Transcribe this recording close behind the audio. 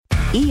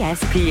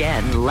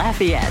ESPN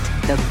Lafayette,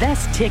 the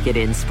best ticket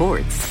in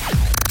sports.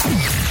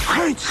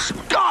 Great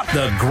Scott!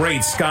 The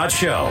Great Scott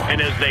Show. And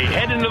as they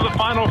head into the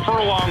final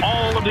furlong,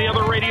 all of the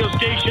other radio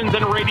stations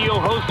and radio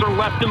hosts are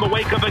left in the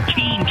wake of a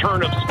keen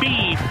turn of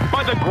speed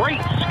by the Great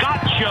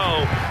Scott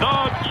Show,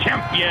 the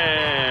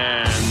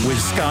champion.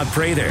 With Scott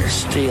Prather.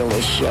 Steal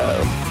the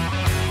show.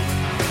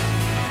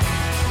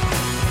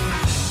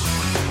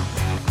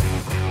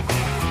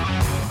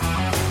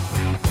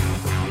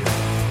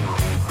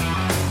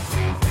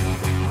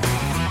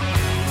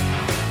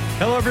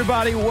 Hello,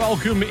 everybody.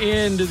 Welcome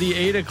into the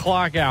 8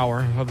 o'clock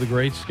hour of the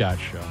Great Scott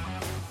Show.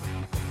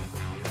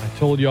 I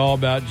told you all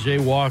about Jay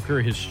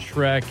Walker, his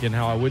trek, and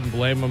how I wouldn't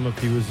blame him if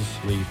he was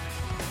asleep.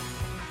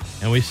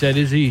 And we said,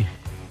 is he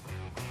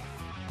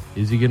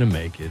going to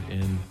make it?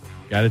 And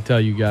got to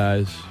tell you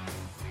guys,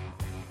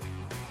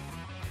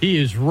 he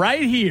is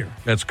right here.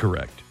 That's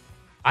correct.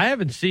 I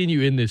haven't seen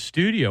you in this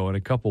studio in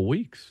a couple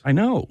weeks. I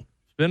know.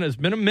 It's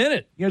been a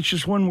minute. Yeah, it's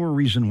just one more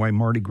reason why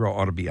Mardi Gras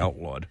ought to be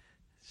outlawed.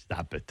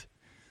 Stop it.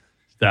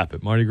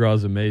 Mardi Gras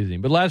is amazing.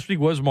 But last week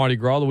was Mardi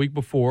Gras. The week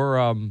before,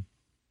 I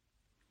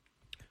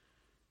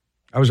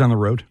was on the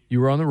road. You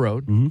were on the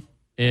road. Mm-hmm.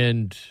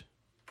 And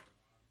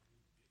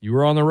you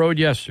were on the road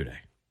yesterday.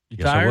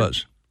 Yes, tired? I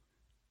was.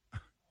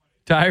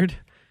 Tired?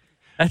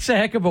 That's a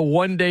heck of a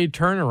one-day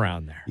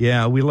turnaround there.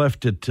 Yeah, we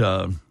left at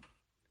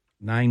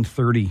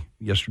 9:30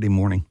 yesterday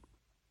morning.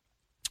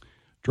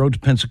 Drove to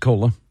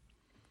Pensacola.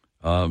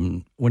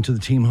 Went to the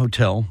team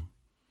hotel.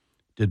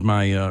 Did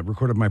my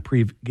recorded my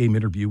pre-game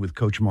interview with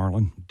Coach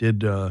Marlin.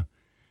 Did a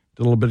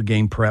little bit of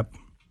game prep,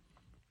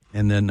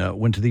 and then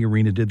went to the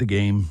arena. Did the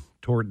game,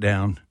 tore it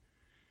down.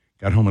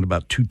 Got home at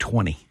about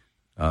 2:20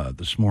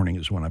 this morning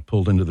is when I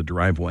pulled into the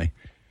driveway.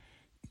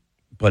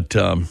 But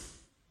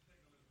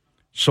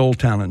Soul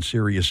Town and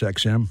Sirius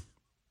XM.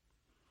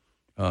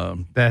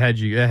 That had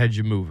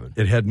you moving.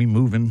 It had me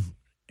moving,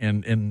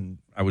 and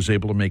I was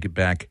able to make it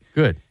back.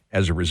 Good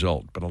as a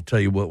result. But I'll tell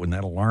you what, when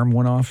that alarm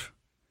went off.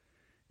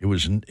 Here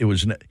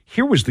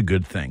was the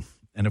good thing.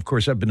 And, of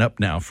course, I've been up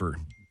now for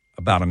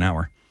about an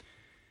hour.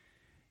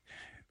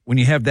 When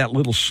you have that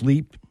little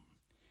sleep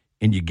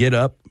and you get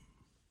up,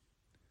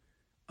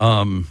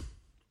 you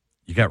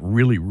got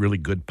really, really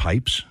good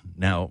pipes.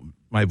 Now,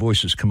 my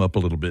voice has come up a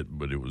little bit,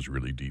 but it was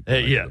really deep.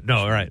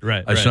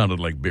 Right. I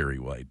sounded like Barry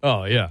White.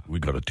 Oh, yeah. We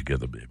got it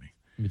together, baby.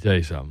 Let me tell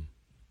you something.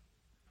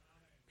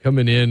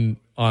 Coming in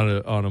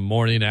on a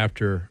morning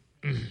after,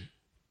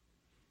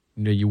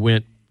 you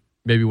went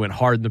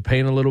hard in the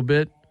paint a little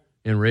bit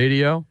in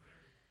radio.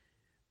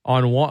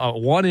 On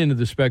one end of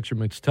the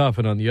spectrum, it's tough,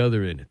 and on the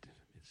other end, it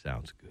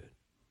sounds good.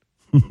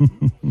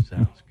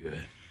 Sounds good.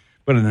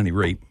 But at any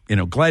rate,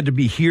 glad to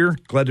be here,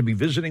 glad to be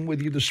visiting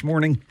with you this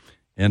morning,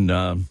 and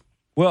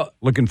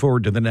looking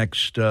forward to the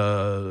next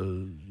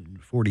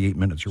 48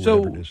 minutes or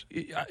whatever it is.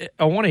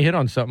 I want to hit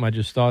on something I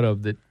just thought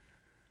of that.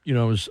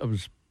 I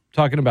was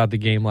talking about the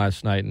game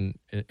last night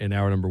in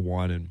hour number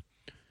one, and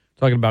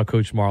talking about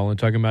Coach Marlin,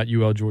 talking about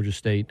UL Georgia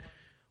State.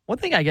 One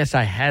thing I guess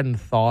I hadn't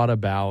thought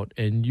about,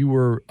 and you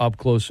were up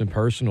close and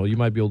personal, you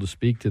might be able to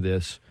speak to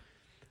this.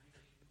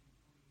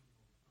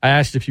 I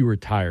asked if you were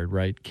tired,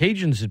 right?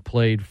 Cajuns had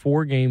played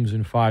 4 games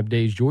in 5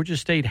 days. Georgia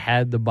State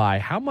had the bye.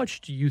 How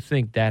much do you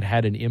think that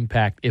had an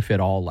impact, if at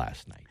all,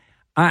 last night?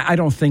 I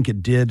don't think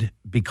it did,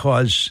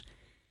 because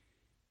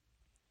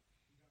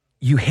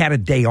you had a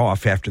day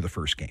off after the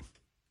first game.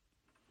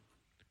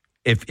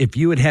 If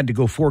you had to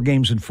go 4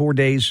 games in 4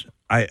 days,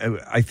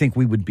 I think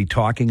we would be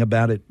talking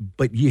about it,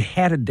 but you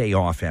had a day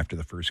off after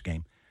the first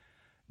game.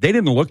 They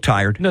didn't look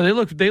tired. No,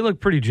 they look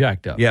pretty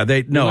jacked up. Yeah,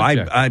 they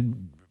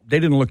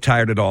didn't look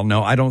tired at all.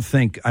 No, I don't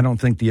think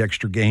the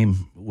extra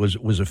game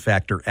was a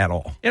factor at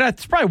all. And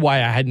that's probably why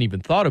I hadn't even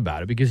thought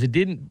about it, because it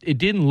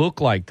didn't look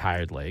like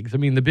tired legs. I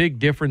mean, the big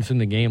difference in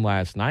the game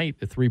last night,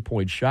 the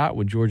 3-point shot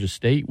when Georgia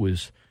State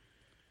was,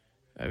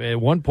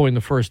 at one point in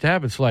the first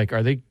half, it's like,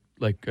 are they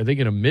going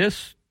to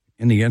miss?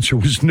 And the answer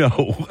was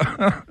no.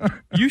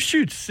 You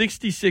shoot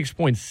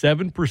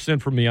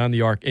 66.7% from beyond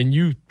the arc, and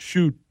you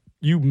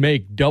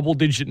make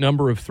double-digit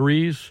number of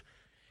threes.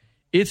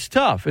 It's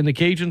tough, and the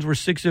Cajuns were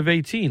 6 of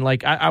 18.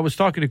 Like, I was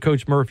talking to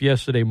Coach Murph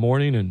yesterday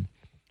morning, and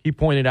he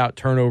pointed out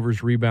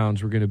turnovers,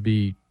 rebounds were going to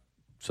be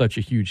such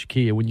a huge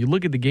key. And when you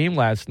look at the game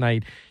last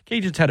night,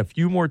 Cajuns had a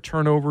few more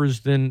turnovers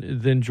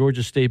than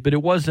Georgia State, but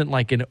it wasn't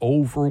like an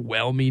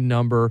overwhelming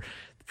number.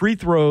 Free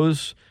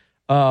throws,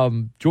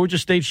 Georgia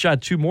State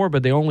shot 2 more,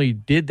 but they only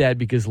did that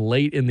because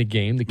late in the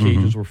game the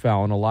Cajuns were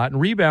fouling a lot. And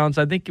rebounds,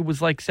 I think it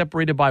was like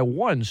separated by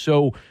 1.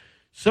 So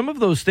some of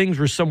those things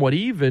were somewhat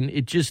even.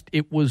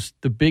 It was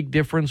the big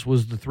difference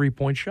was the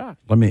 3-point shot.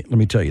 Let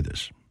me tell you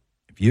this.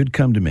 If you'd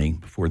come to me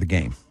before the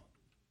game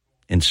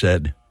and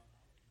said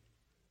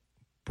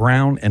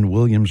Brown and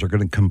Williams are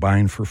going to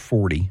combine for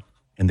 40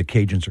 and the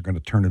Cajuns are going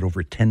to turn it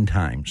over 10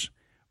 times,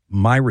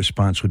 my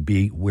response would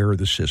be, where are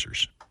the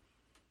scissors?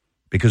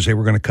 Because they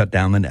were going to cut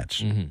down the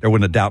nets. There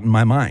wasn't a doubt in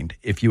my mind.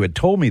 If you had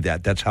told me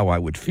that, that's how I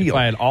would feel. If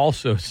I had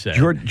also said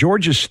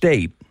Georgia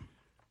State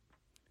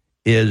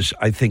is,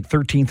 I think,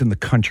 13th in the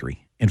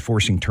country in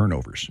forcing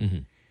turnovers.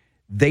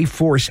 They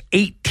force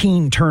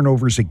 18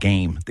 turnovers a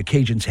game. The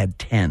Cajuns had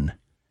 10.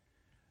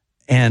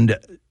 And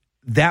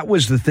that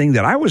was the thing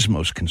that I was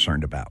most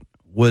concerned about.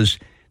 Was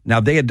now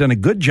they had done a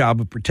good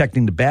job of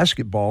protecting the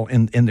basketball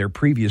in their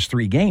previous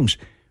 3 games,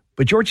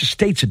 but Georgia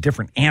State's a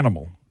different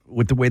animal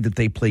with the way that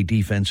they play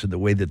defense and the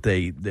way that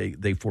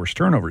they force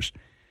turnovers.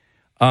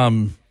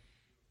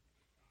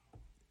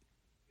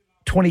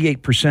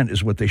 28%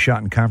 is what they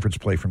shot in conference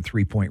play from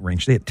three-point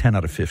range. They had 10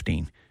 out of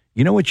 15.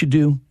 You know what you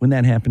do when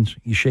that happens?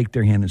 You shake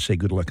their hand and say,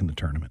 good luck in the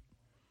tournament.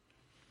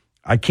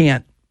 I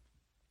can't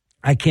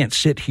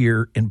sit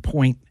here and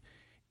point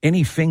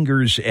any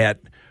fingers at,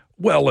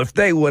 well, if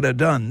they would have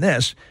done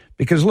this,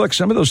 because look,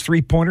 some of those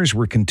 3-pointers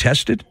were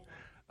contested,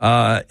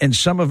 and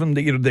some of them,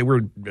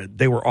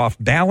 they were off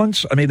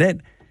balance. I mean, that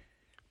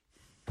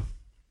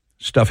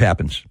stuff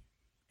happens,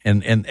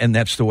 and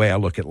that's the way I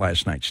look at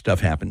last night. Stuff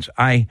happens.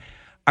 I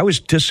was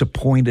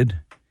disappointed,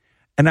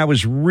 and I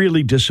was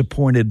really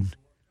disappointed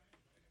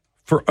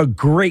for a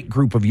great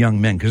group of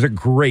young men, because they're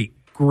great,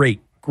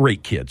 great,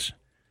 great kids.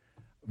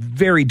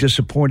 Very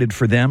disappointed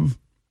for them,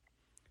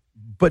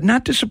 but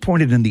not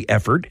disappointed in the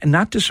effort and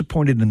not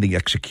disappointed in the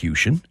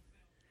execution.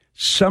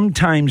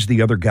 Sometimes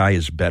the other guy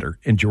is better,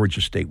 and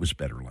Georgia State was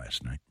better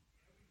last night.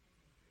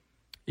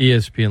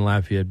 ESPN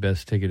Lafayette,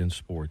 best ticket in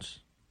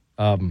sports.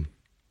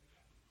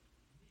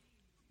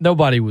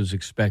 Nobody was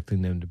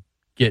expecting them to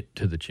get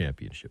to the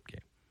championship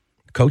game.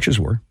 Coaches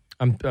were.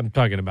 I'm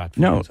talking about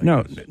fans,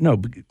 no.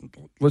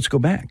 Let's go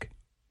back.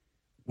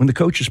 When the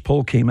coaches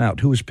poll came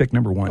out, who was picked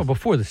number 1? Well,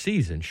 before the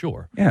season,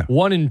 sure. Yeah.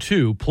 1 and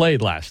 2 played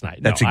last night.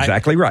 That's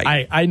exactly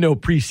right. I know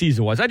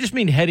preseason was. I just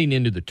mean heading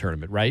into the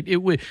tournament, right?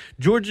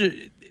 Georgia.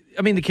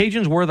 I mean, the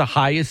Cajuns were the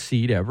highest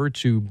seed ever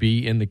to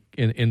be in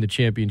the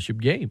championship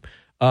game.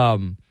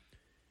 But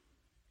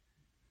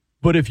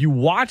if you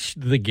watched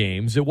the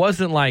games, it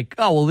wasn't like,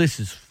 oh, well, this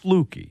is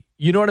fluky.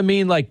 You know what I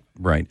mean? Like,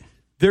 right.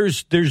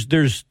 There's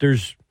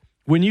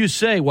when you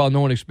say, well, no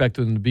one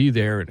expected them to be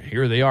there, and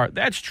here they are,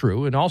 that's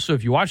true. And also,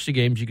 if you watch the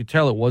games, you could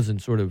tell it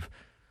wasn't sort of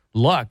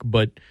luck,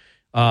 but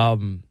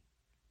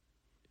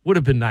would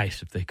have been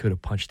nice if they could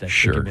have punched that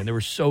ticket in. They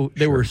were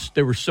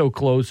so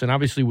close, and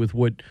obviously with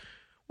what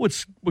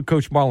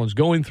Coach Marlin's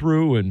going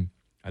through, and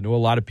I know a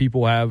lot of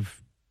people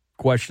have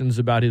questions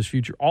about his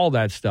future, all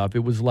that stuff.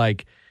 It was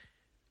like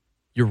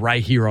you're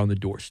right here on the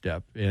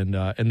doorstep, and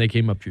they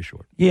came up too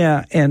short.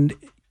 Yeah, and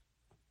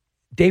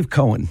Dave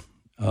Cohen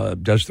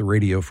does the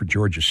radio for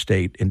Georgia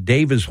State, and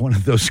Dave is one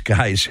of those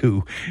guys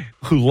who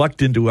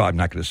lucked into. Well, I'm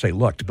not going to say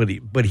lucked, but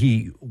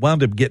he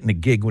wound up getting a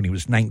gig when he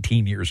was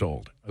 19 years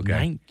old. Okay,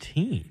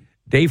 19.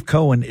 Dave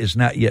Cohen is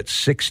not yet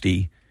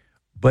 60,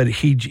 but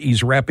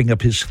he's wrapping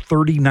up his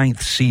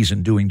 39th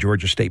season doing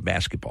Georgia State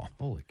basketball.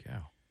 Holy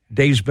cow!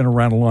 Dave's been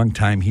around a long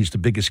time. He's the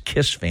biggest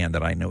Kiss fan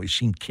that I know. He's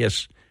seen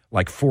Kiss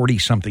like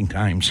 40-something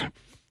times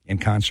in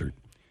concert.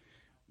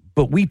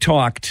 But we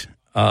talked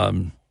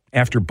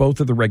after both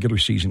of the regular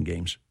season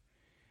games,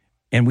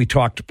 and we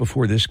talked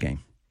before this game.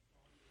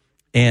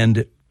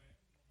 And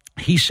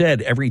he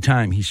said every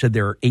time,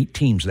 there are 8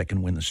 teams that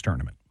can win this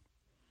tournament.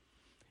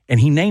 And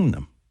he named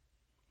them.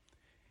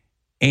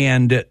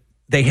 And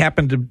they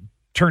happened to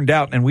turned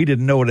out, and we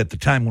didn't know it at the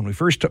time when we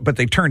first, but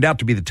they turned out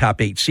to be the top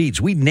 8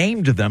 seeds. We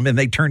named them, and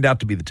they turned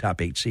out to be the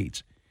top 8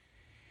 seeds.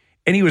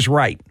 And he was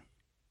right.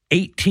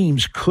 8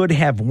 teams could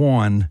have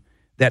won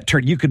that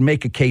turn. You could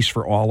make a case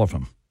for all of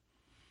them.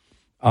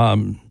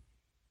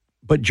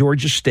 But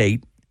Georgia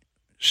State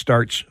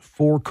starts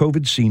 4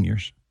 COVID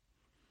seniors.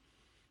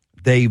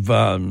 They've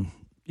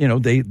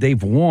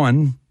they've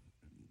won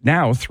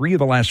now 3 of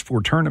the last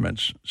 4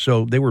 tournaments,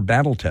 so they were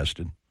battle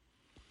tested.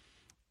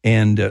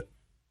 And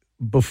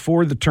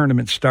before the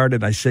tournament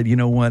started, I said, you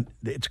know what,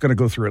 it's going to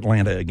go through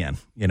Atlanta again.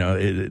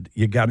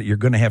 You're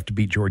going to have to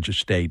beat Georgia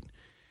State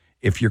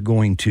if you're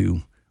going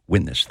to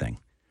win this thing.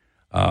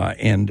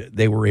 And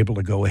they were able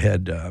to go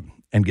ahead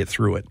and get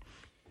through it.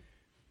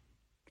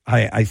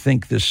 I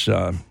think this,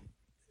 I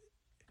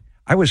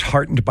was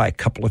heartened by a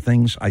couple of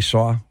things I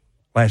saw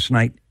last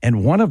night,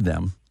 and one of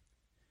them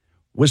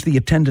was the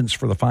attendance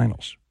for the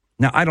finals.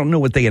 Now, I don't know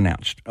what they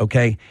announced,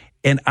 okay?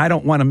 And I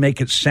don't want to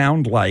make it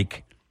sound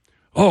like,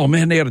 oh,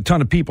 man, they had a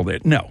ton of people there.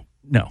 No.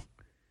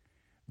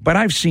 But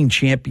I've seen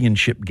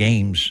championship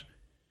games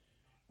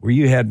where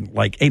you had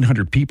like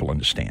 800 people in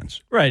the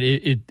stands. Right.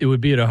 It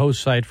would be at a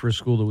host site for a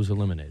school that was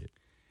eliminated.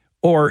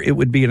 Or it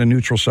would be at a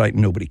neutral site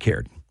and nobody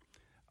cared.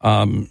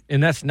 And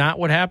that's not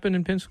what happened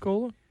in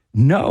Pensacola?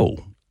 No.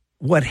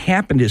 What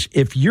happened is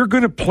if you're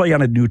going to play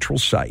on a neutral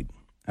site,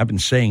 I've been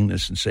saying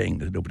this and saying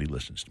that nobody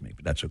listens to me,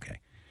 but that's okay.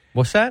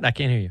 What's that? I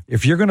can't hear you.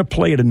 If you're going to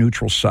play at a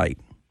neutral site,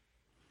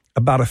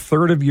 about a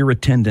third of your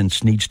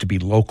attendance needs to be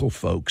local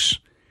folks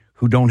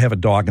who don't have a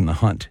dog in the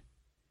hunt.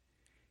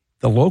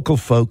 The local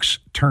folks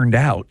turned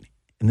out,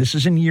 and this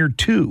is in year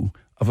 2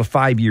 of a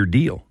 5-year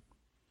deal.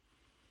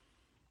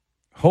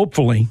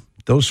 Hopefully,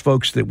 those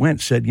folks that went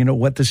said, you know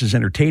what, this is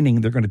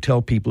entertaining. They're going to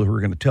tell people who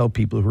are going to tell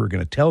people who are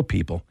going to tell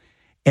people.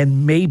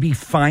 And maybe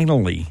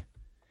finally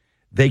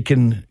they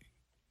can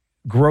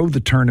grow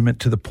the tournament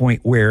to the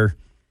point where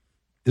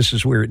this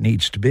is where it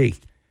needs to be.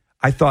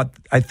 I thought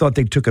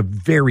they took a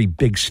very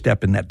big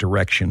step in that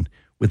direction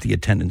with the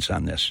attendance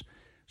on this.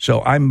 So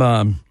I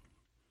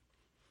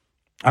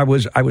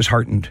was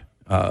heartened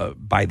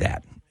by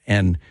that.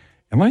 And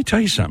let me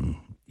tell you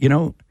something.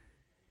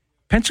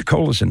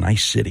 Pensacola is a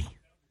nice city,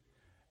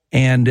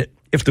 and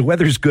if the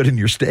weather's good and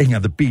you're staying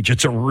on the beach,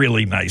 it's a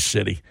really nice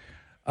city.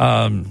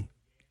 I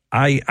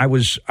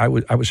was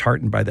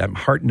heartened by that. I'm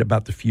heartened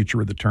about the future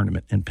of the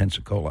tournament in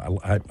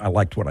Pensacola. I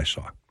liked what I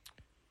saw.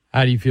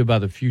 How do you feel about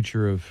the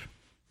future of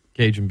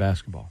Cajun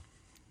basketball?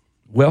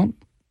 Well,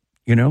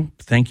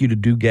 thank you to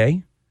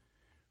Duguay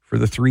for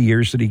the 3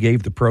 years that he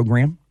gave the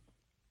program.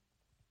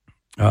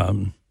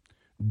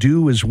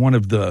 Du is one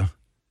of the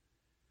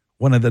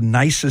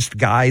nicest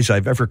guys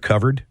I've ever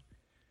covered.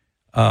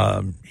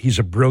 He's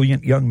a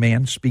brilliant young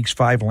man, speaks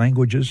 5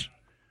 languages,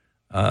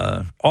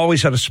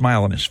 always had a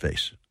smile on his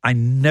face. I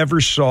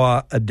never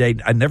saw a day,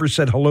 I never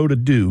said hello to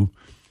Du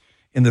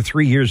in the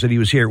 3 years that he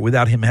was here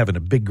without him having a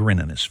big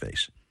grin on his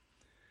face.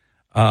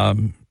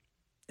 And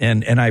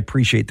I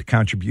appreciate the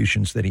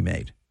contributions that he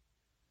made.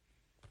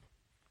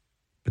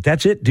 But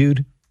that's it,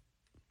 dude.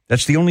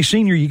 That's the only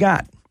senior you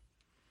got.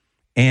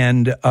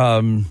 And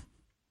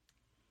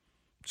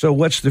so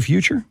what's the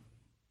future?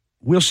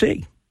 We'll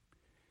see.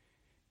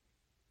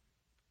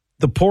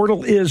 The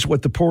portal is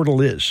what the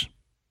portal is.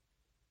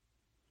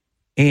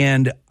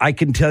 And I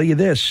can tell you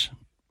this.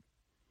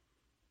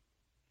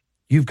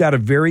 You've got a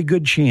very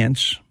good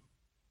chance,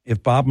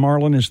 if Bob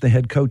Marlin is the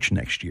head coach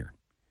next year,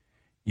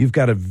 you've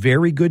got a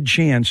very good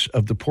chance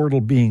of the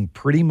portal being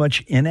pretty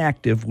much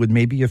inactive with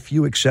maybe a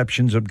few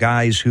exceptions of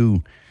guys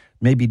who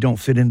maybe don't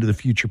fit into the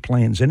future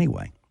plans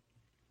anyway.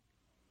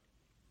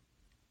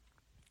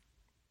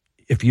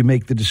 If you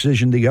make the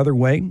decision the other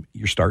way,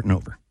 you're starting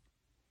over.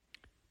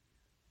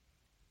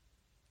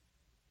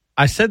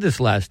 I said this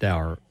last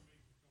hour.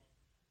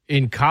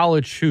 In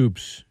college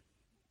hoops,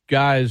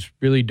 guys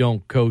really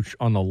don't coach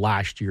on the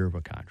last year of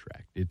a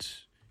contract.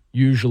 It's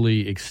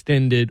usually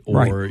extended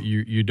or right.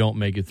 you don't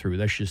make it through.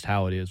 That's just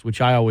how it is, which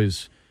I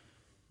always,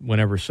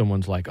 whenever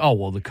someone's like, oh,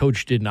 well, the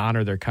coach didn't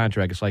honor their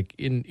contract, it's like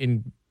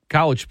in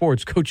college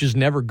sports, coaches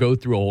never go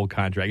through a whole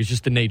contract. It's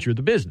just the nature of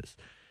the business.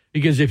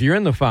 Because if you're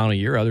in the final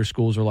year, other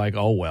schools are like,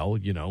 oh, well,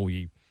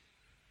 we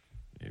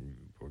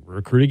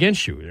recruit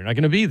against you. They're not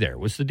going to be there.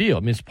 What's the deal?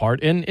 I mean, it's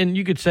part. And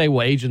you could say,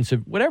 well, agents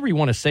have, whatever you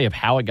want to say of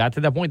how it got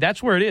to that point,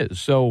 that's where it is.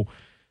 So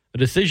a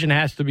decision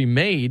has to be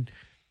made.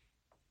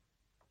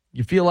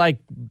 You feel like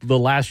the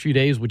last few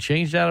days would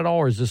change that at all,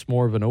 or is this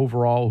more of an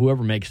overall,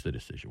 whoever makes the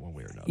decision one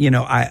way or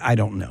another? I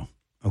don't know.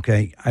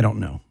 Okay? I don't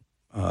know.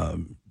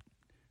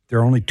 There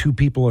are only 2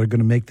 people that are going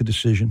to make the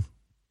decision.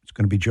 It's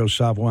going to be Joe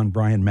Savoie and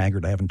Brian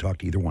Maggard. I haven't talked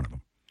to either one of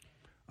them.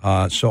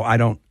 So I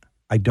don't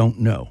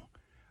know.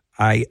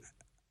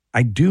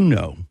 I do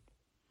know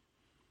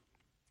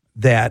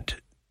that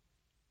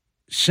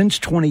since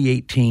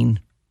 2018,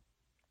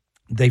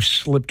 they've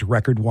slipped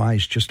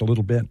record-wise just a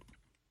little bit.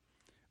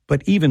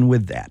 But even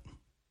with that,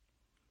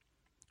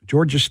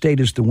 Georgia State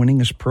is the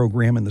winningest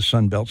program in the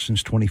Sun Belt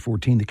since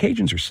 2014. The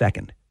Cajuns are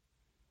second.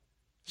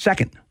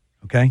 Second,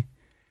 okay?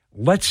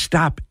 Let's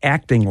stop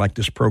acting like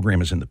this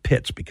program is in the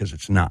pits, because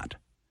it's not.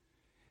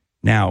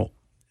 Now,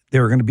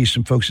 there are going to be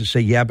some folks that say,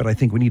 yeah, but I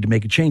think we need to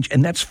make a change,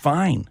 and that's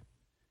fine.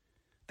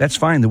 That's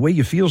fine. The way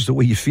you feel is the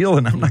way you feel,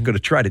 and I'm not going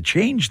to try to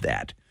change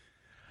that.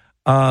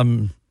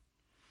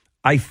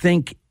 I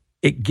think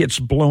it gets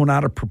blown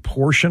out of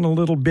proportion a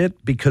little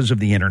bit because of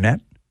the internet.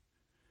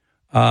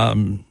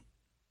 And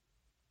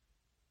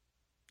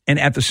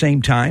at the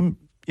same time,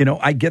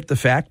 I get the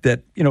fact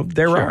that,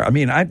 there are. I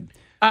mean,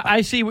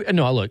 I see.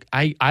 No, look,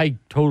 I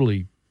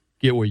totally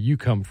get where you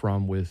come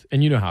from with,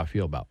 and you know how I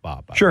feel about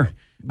Bob. Sure.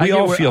 We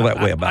all feel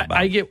that way about Bob.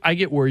 I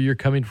get where you're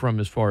coming from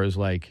as far as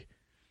like,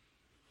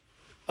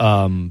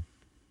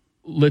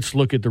 let's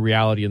look at the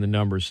reality and the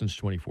numbers since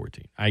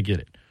 2014. I get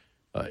it.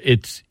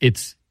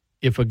 It's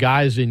if a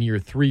guy's in year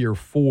 3 or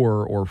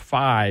 4 or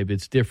 5,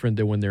 it's different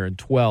than when they're in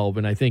 12.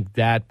 And I think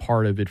that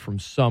part of it from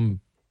some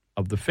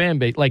of the fan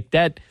base, like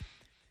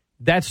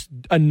that's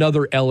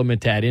another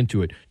element to add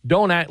into it.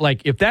 Don't act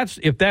like if that's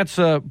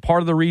a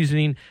part of the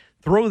reasoning,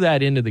 throw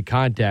that into the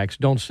context.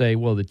 Don't say,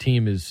 well, the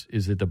team is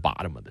at the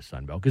bottom of the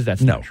Sun Belt, because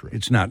that's not true.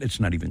 It's not. It's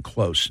not even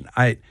close.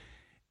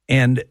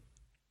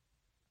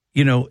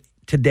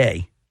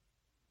 Today,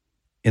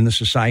 in the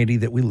society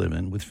that we live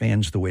in, with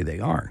fans the way they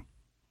are,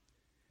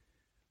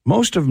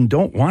 most of them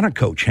don't want a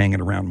coach hanging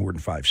around more than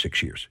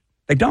 5-6 years.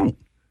 They don't.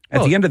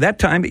 At the end of that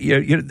time, let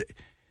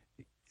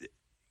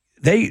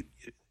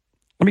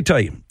me tell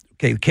you,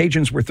 okay, the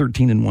Cajuns were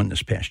 13-1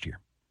 this past year.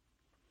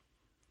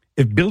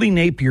 If Billy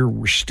Napier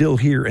were still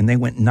here and they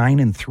went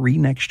 9-3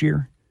 next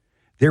year,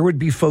 there would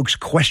be folks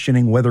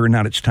questioning whether or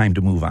not it's time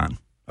to move on.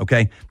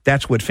 Okay?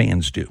 That's what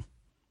fans do.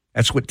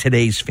 That's what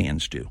today's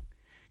fans do.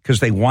 Because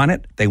they want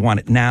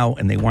it now,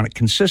 and they want it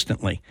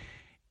consistently.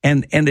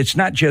 And it's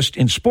not just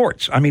in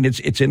sports. I mean,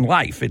 it's in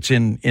life. It's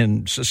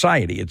in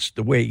society. It's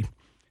the way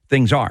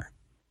things are.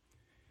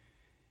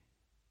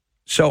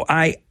 So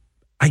I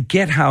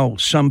get how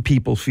some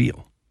people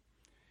feel.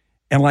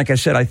 And like I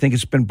said, I think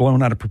it's been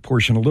blown out of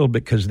proportion a little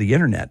bit because of the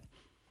internet.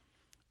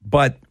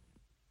 But,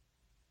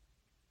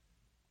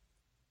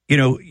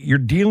 you're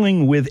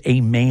dealing with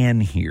a man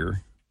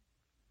here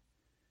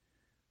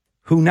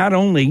who not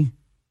only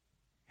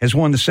has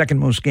won the second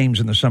most games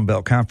in the Sun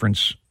Belt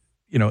Conference,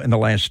 in the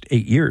last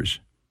 8 years,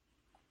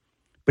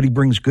 but he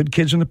brings good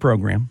kids in the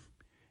program.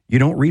 You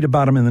don't read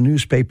about them in the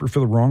newspaper for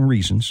the wrong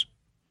reasons.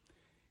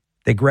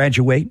 They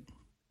graduate.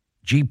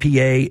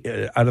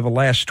 GPA, out of the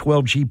last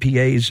 12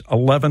 GPAs,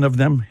 11 of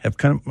them have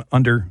come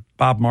under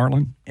Bob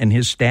Marlin and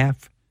his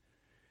staff.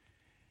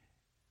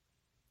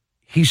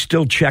 He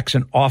still checks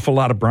an awful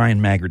lot of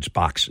Brian Maggart's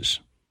boxes,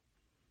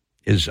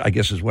 is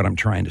what I'm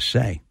trying to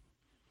say.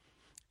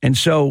 And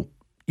so,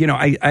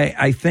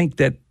 I think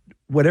that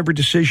whatever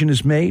decision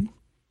is made,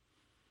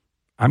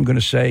 I'm going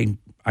to say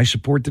I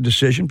support the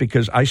decision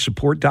because I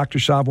support Dr.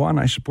 Savoie and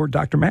I support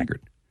Dr.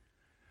 Maggart.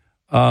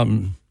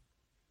 And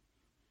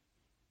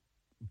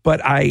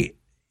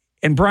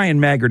Brian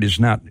Maggart is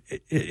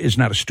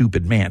not a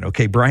stupid man,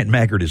 okay? Brian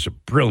Maggart is a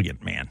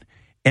brilliant man.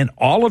 And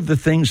all of the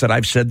things that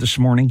I've said this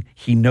morning,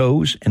 he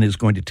knows and is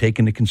going to take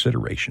into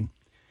consideration.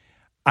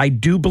 I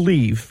do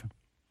believe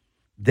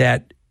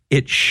that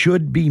it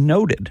should be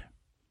noted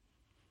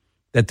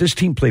that this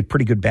team played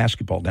pretty good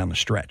basketball down the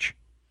stretch.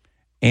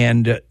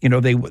 And,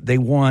 they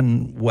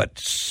won,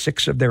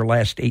 6 of their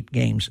last 8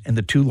 games, and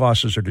the 2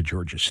 losses are to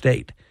Georgia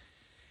State.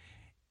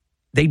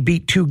 They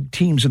beat 2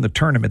 teams in the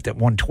tournament that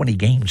won 20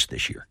 games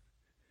this year.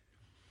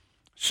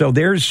 So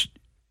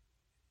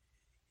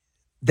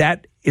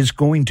that is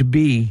going to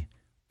be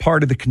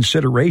part of the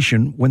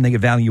consideration when they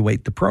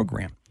evaluate the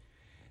program.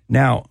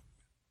 Now,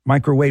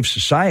 Microwave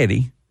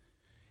Society,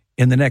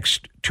 in the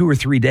next 2 or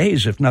 3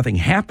 days, if nothing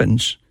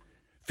happens,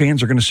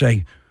 fans are going to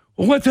say,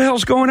 well, what the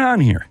hell's going on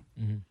here?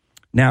 Mm-hmm.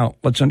 Now,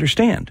 let's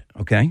understand,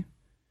 okay?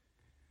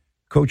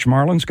 Coach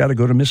Marlin's got to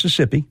go to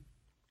Mississippi.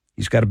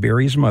 He's got to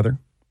bury his mother.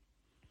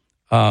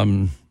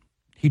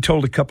 He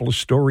told a couple of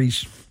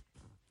stories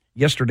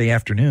yesterday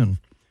afternoon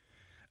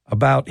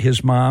about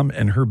his mom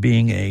and her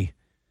being a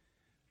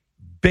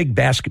big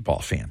basketball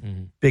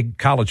fan, big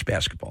college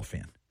basketball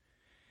fan.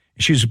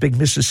 She was a big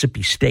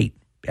Mississippi State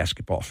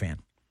basketball fan.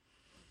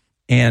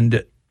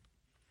 And,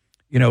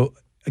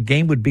 a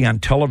game would be on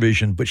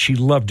television, but she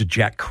loved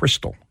Jack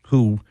Crystal,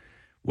 who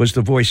was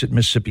the voice at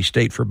Mississippi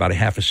State for about a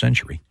half a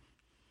century.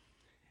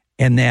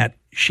 And that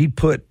she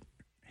put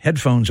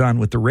headphones on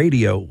with the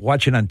radio,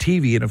 watching on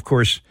TV. And, of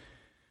course,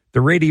 the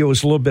radio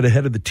is a little bit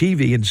ahead of the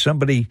TV, and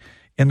somebody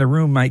in the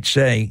room might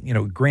say,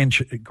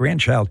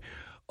 grandchild,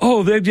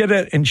 oh, they did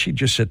it. And she'd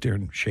just sit there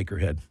and shake her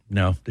head.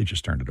 No, they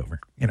just turned it over,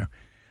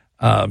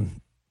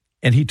 And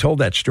he told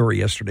that story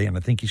yesterday, and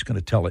I think he's going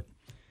to tell it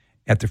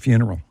at the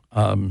funeral.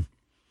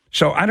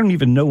 So I don't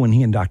even know when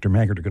he and Dr.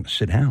 Maggart are going to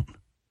sit down.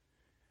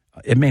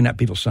 It may not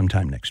be till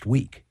sometime next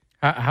week.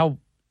 How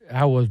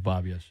was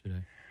Bob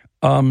yesterday?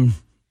 When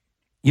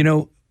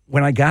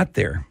I got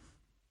there,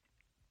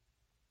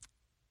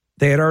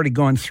 they had already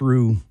gone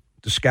through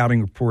the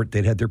scouting report.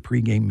 They'd had their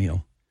pregame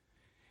meal.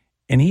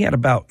 And he had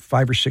about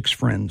 5 or 6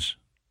 friends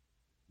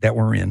that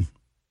were in.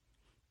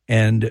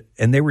 And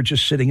they were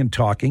just sitting and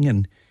talking,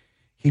 and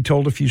he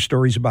told a few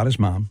stories about his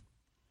mom.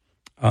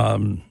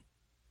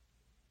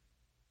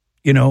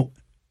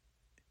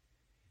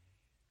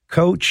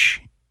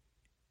 Coach,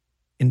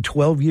 in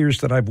 12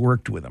 years that I've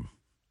worked with him,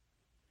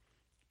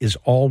 is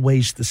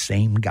always the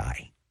same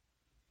guy.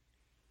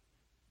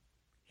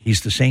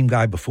 He's the same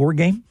guy before a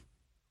game.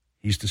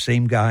 He's the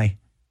same guy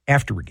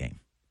after a game.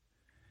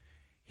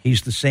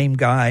 He's the same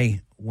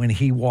guy when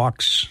he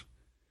walks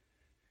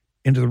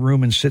into the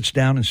room and sits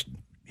down and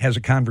has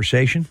a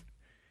conversation.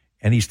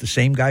 And he's the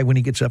same guy when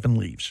he gets up and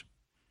leaves.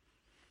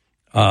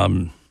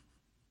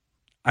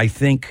 I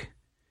think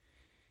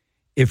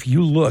if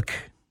you look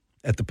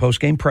at the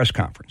post-game press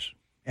conference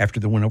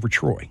after the win over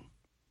Troy,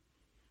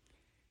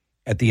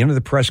 at the end of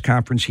the press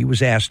conference, he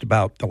was asked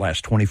about the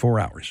last 24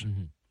 hours.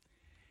 Mm-hmm.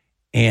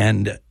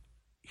 And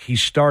he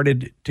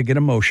started to get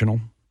emotional.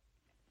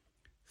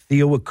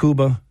 Theo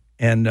Akuba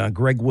and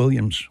Greg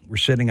Williams were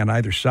sitting on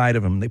either side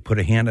of him. They put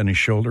a hand on his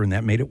shoulder, and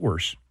that made it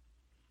worse.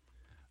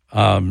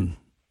 Man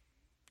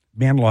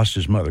lost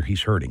his mother.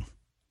 He's hurting.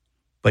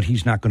 But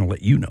he's not going to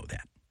let you know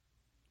that.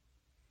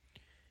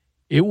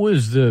 It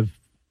was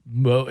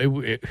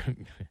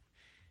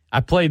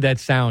I played that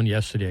sound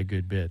yesterday a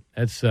good bit.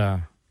 That's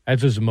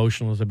as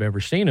emotional as I've ever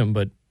seen him,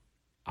 but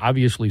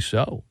obviously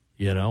so.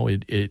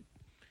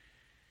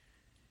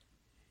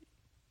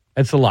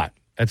 That's a lot.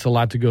 That's a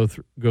lot to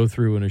go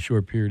through in a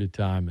short period of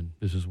time, and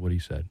this is what he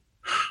said.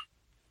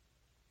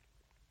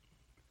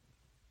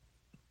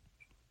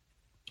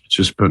 It's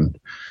just been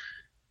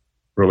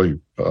really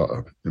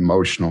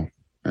emotional,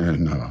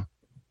 and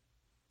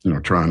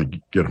trying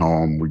to get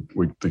home.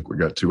 We think we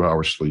got 2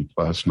 hours sleep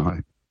last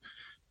night,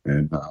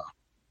 and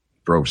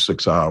drove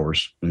 6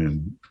 hours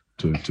and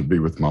to be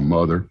with my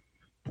mother.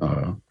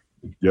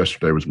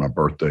 Yesterday was my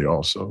birthday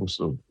also,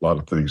 so a lot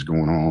of things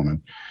going on,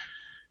 and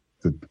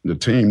the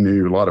team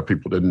knew. A lot of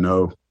people didn't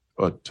know,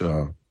 but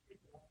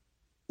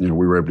we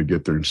were able to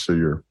get there and see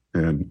her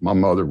And my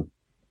mother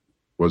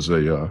was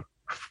a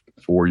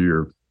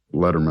 4-year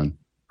letterman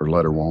or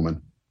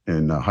letterwoman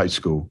in high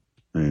school,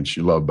 and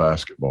she loved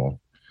basketball.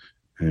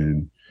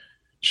 And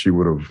she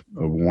would have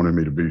wanted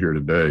me to be here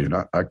today, and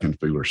I can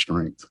feel her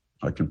strength.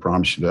 I can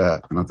promise you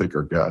that, and I think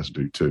our guys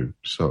do too.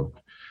 So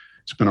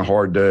it's been a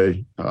hard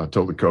day. I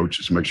told the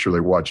coaches to make sure they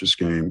watch this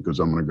game because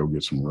I'm going to go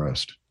get some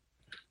rest.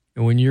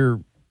 And when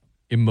you're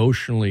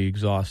emotionally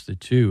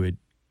exhausted too,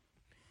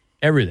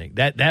 everything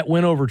that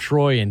went over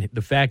Troy, and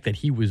the fact that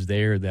he was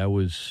there, that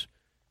was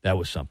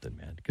something,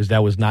 man, because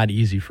that was not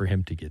easy for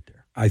him to get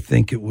there. I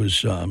think it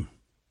was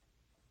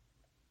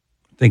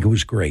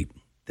great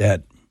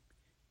that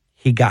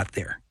he got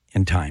there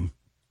in time,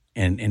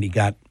 and he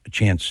got a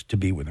chance to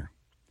be with her.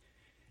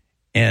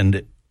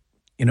 And,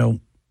 you know,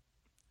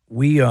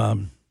 we,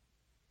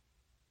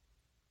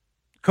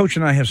 Coach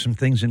and I have some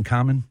things in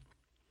common.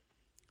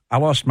 I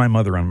lost my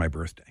mother on my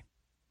birthday,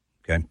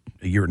 okay,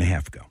 a year and a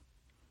half ago.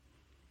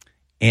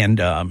 And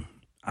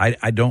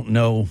I don't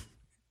know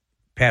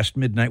past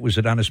midnight, was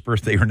it on his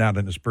birthday or not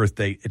on his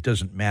birthday? It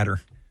doesn't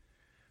matter.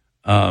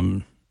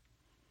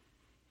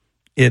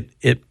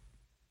 It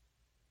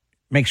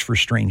makes for a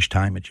strange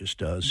time. It just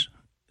does.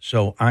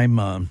 So I'm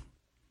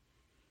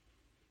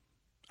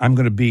going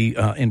to be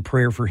in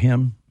prayer for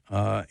him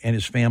and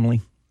his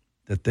family,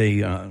 that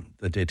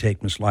they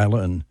take Miss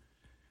Lila and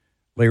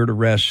lay her to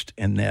rest,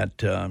 and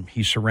that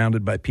he's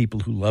surrounded by people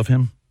who love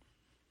him.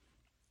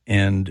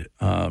 And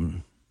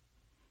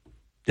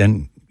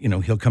then, you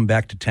know, he'll come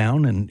back to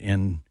town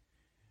and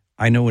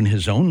I know in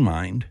his own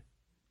mind,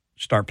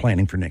 start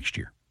planning for next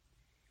year.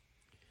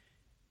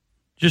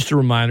 Just a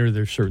reminder,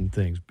 there's certain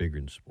things bigger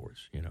in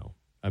sports, you know.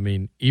 I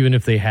mean, even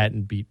if they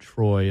hadn't beat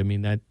Troy, I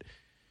mean, that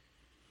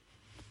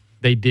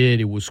they did,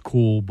 it was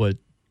cool, but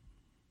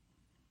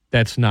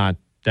that's not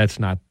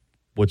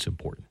what's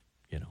important,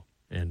 you know.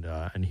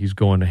 And he's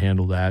going to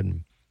handle that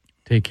and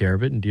take care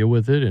of it and deal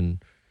with it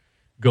and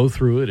go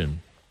through it, and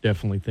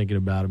definitely thinking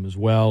about him as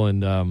well.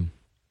 And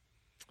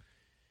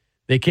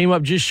they came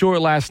up just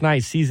short last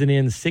night, season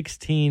in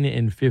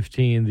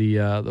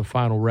 16-15, the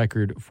final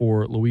record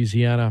for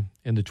Louisiana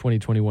in the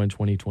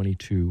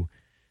 2021-2022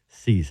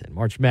 season.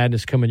 March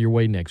Madness coming your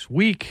way next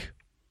week.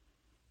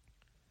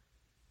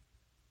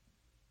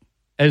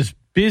 As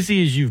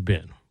busy as you've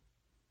been,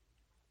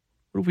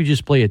 what if we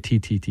just play a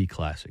TTT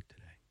Classic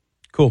today?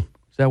 Cool.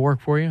 Does that work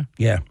for you?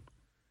 Yeah.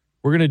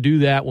 We're going to do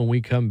that when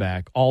we come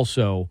back.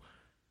 Also,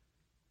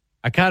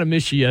 I kind of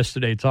missed you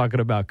yesterday talking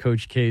about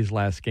Coach K's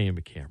last game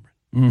at Cameron.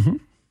 Mm-hmm.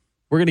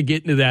 We're going to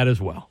get into that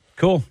as well.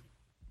 Cool.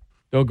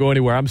 Don't go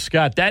anywhere. I'm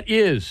Scott. That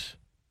is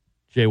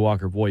Jay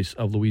Walker, voice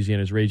of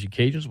Louisiana's Raging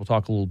Cajuns. We'll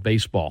talk a little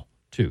baseball,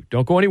 too.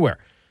 Don't go anywhere.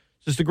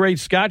 This is the Great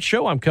Scott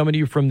Show. I'm coming to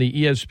you from the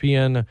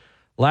ESPN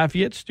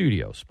Lafayette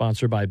studio,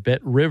 sponsored by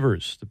Bet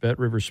Rivers, the Bet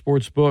Rivers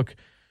Sportsbook.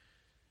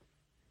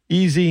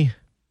 Easy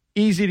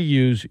to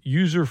use,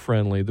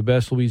 user-friendly, the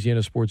best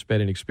Louisiana sports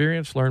betting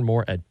experience. Learn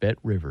more at Bet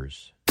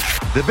Rivers.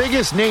 The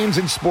biggest names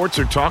in sports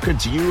are talking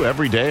to you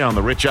every day on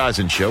The Rich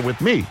Eisen Show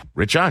with me,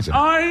 Rich Eisen.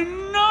 I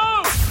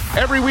know!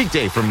 Every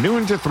weekday from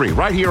noon to 3,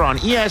 right here on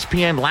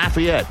ESPN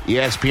Lafayette,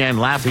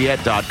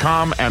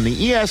 ESPNLafayette.com, and the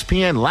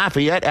ESPN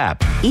Lafayette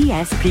app.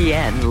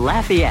 ESPN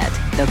Lafayette,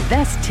 the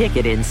best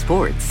ticket in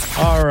sports.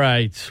 All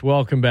right,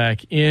 welcome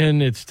back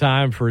in. It's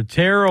time for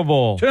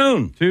Terrible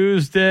Tune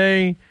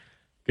Tuesday.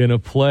 Gonna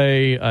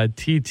play a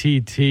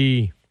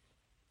TTT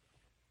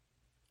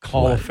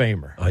Hall of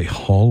Famer. A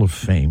Hall of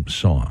Fame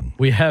song.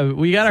 We got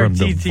our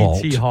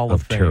TTT Hall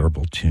of Fame.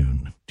 Terrible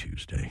Tune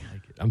Tuesday.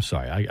 I'm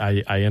sorry,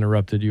 I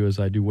interrupted you as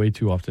I do way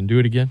too often. Do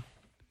it again.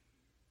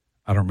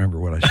 I don't remember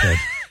what I said.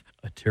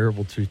 A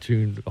terrible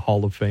two-tune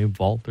Hall of Fame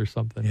vault or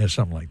something. Yeah,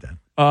 something like that.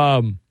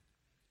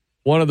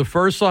 One of the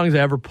first songs I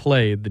ever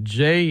played, the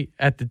Jay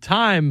at the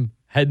time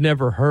had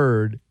never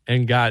heard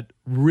and got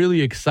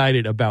really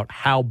excited about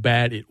how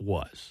bad it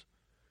was,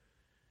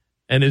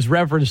 and has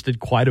referenced it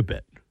quite a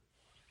bit,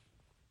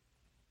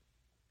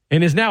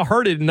 and has now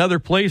heard it in other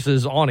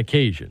places on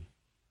occasion.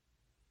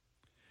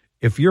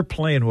 If you're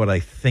playing what I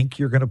think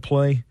you're going to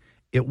play,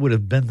 it would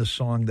have been the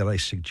song that I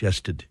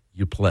suggested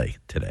you play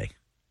today.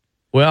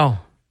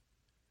 Well,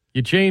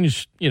 you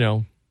changed,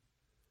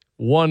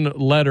 one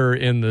letter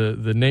in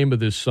the name of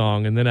this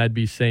song, and then I'd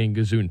be saying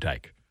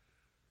Gesundheit.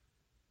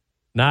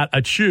 Not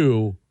a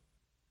chew,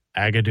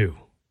 Agadoo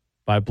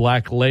by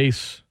Black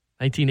Lace,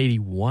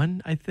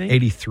 1981, I think?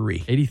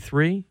 83.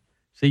 83?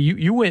 So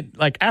you went,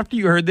 after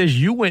you heard this,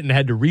 you went and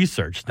had to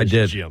research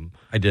this, Jim.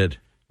 I did.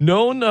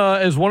 Known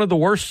as one of the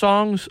worst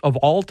songs of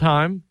all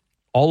time,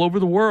 all over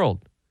the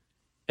world.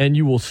 And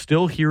you will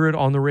still hear it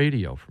on the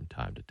radio from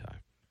time to time.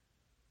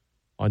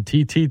 On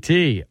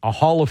TTT, a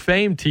Hall of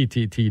Fame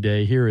TTT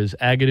day, here is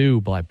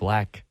Agadoo by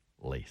Black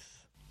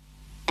Lace.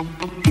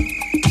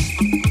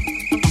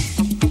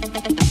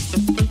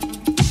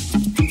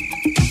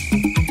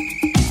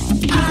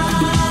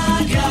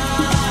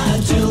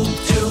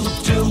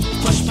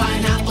 Push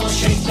pineapple,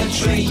 shake the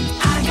tree.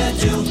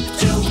 Agadoo,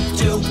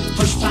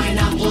 push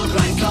pineapple,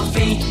 grind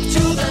coffee. To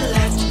the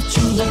left,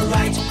 to the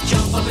right,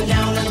 jump up and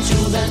down and to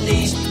the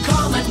knees.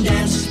 Come and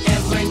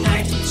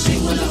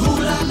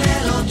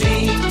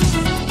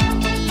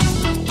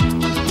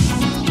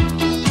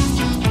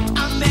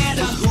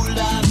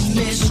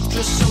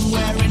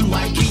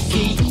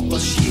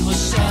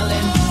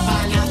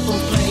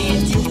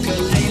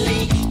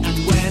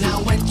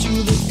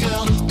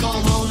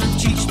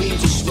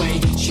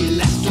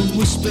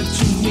whisper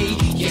to me,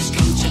 yes,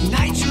 come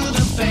tonight to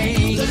the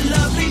bay. The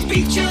lovely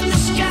beach and the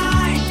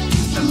sky,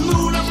 the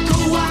moon of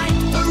Kauai,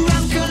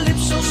 around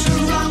Calypso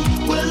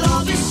surround, we'll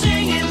all be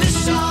singing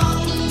this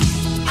song.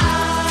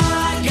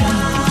 I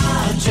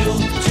got to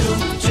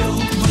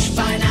push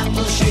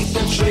pineapple, shake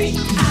the tree.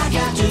 I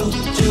got to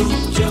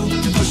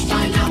push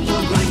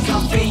pineapple, grind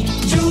coffee.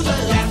 To the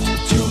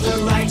left, to the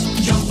right,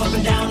 jump up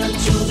and down and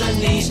to the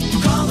knees.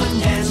 Come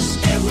and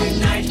dance every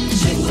night,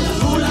 sing with a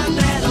hula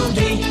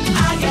melody.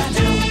 I got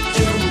to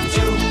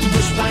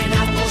push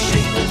pineapple,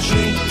 shake the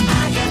tree.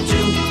 I got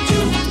to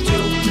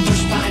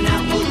push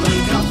pineapple,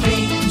 grind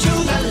coffee. To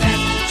the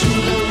left, to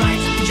the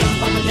right, jump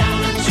up and down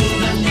and to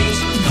the knees.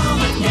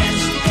 Come and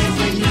dance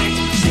every night,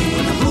 sing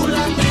with a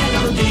hula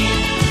melody.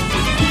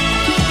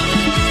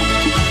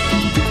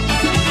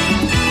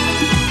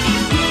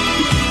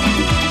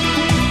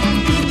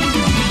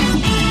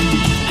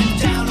 And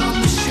down on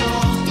the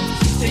shore,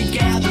 they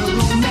gather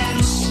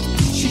romance.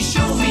 She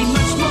showed me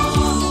much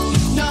more,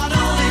 not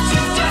only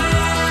to dance.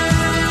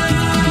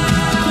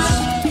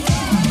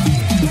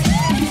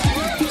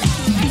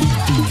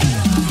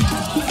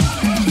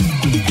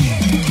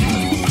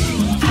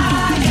 I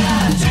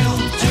got to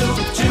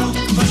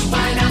push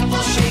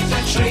pineapple, shake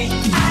the tree.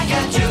 I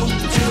got to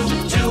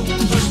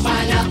push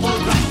pineapple,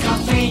 grind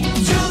coffee.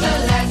 To the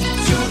left,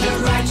 to the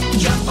right,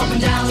 jump up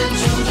and down and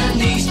to the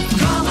knees.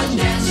 Come and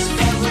dance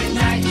every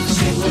night,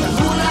 sing with a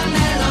hula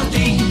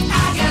melody.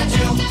 I got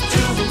to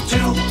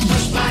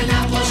push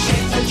pineapple,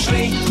 shake the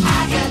tree.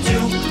 I got to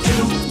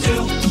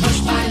push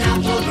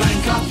pineapple,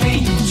 grind coffee.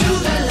 To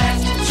the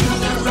left, to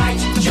the right,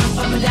 jump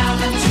up and down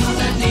and to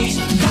the knees.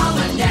 Come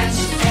and dance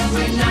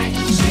every night,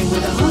 sing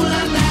with a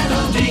hula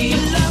melody.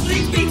 The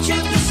lovely beach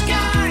and the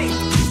sky,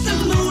 the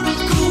moon of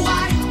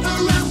Kauai,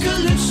 around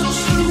Calypso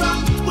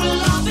surround,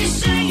 we'll all be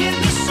singing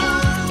this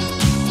song.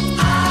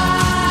 I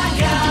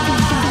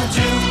got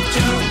to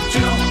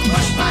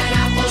push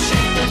pineapple,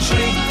 shake the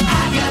tree.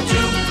 I got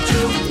to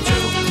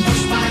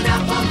push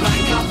pineapple,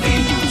 grind coffee.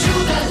 To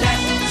the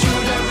left, to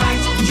the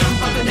right, jump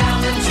up and down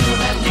and to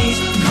the knees.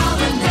 Come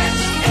and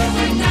dance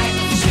every night,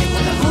 sing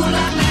with a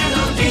hula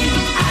melody.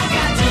 I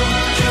got to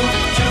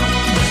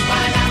push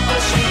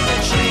pineapple, shake the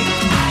tree.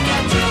 I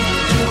got to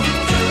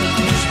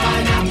push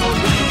pineapple,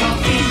 grind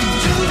coffee.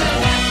 To the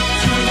left,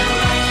 to the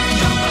right,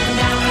 jump up and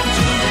down and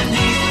to the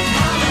knees.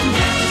 Come and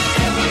dance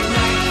every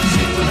night,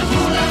 sing with a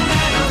hula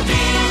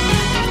melody.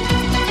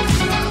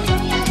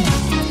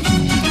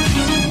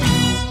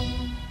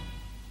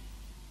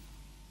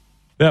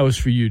 That was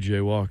for you,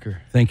 Jay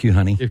Walker. Thank you,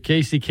 honey. If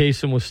Casey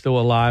Kasem was still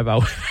alive, I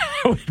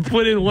would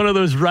put in one of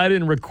those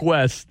write-in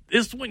requests.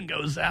 This one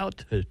goes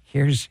out to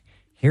Here's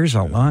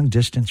a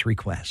long-distance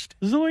request.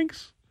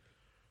 Zoinks.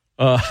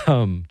 All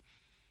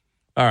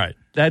right,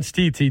 that's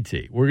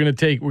TTT. We're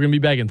gonna be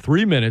back in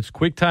 3 minutes.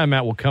 Quick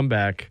timeout. We'll come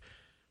back.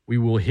 We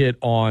will hit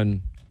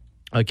on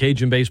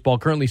Cajun baseball.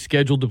 Currently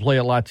scheduled to play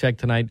at La Tech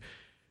tonight.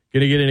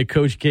 Gonna get into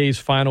Coach K's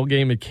final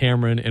game at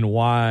Cameron and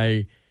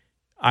why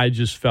I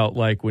just felt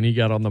like when he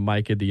got on the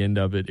mic at the end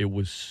of it, it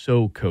was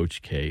so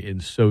Coach K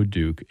and so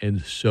Duke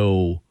and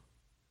so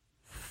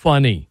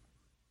funny.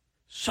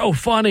 So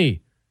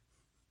funny.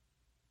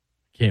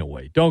 Can't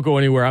wait. Don't go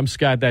anywhere. I'm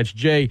Scott. That's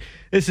Jay.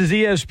 This is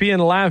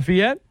ESPN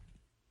Lafayette.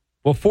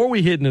 Before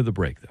we hit into the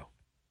break, though,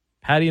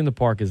 Patty in the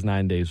Park is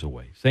 9 days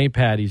away. St.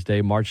 Patty's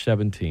Day, March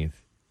 17th.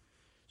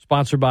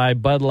 Sponsored by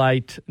Bud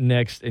Light,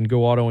 Next, and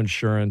Go Auto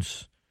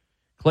Insurance.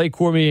 Clay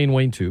Cormier and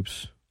Wayne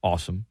Toops.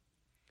 Awesome.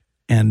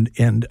 And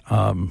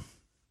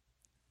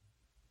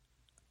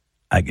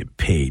I get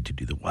paid to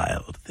do the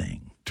wild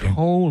thing.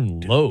 Tone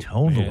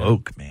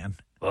Loc, man.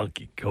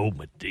 Funky Cold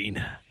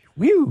Medina.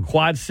 Woo.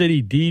 Quad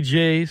City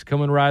DJs,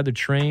 come and ride the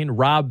train.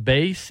 Rob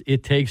Bass,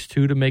 It Takes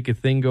Two to Make a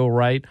Thing Go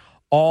Right.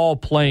 All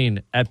playing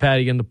at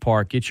Patty in the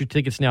Park. Get your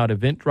tickets now at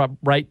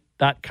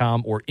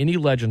eventbrite.com or any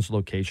Legends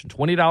location.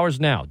 $20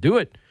 now. Do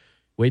it.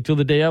 Wait till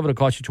the day of. It'll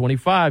cost you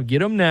 $25. Get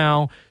them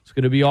now. It's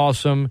going to be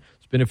awesome.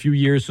 It's been a few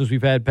years since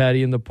we've had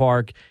Patty in the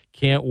Park.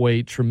 Can't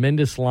wait.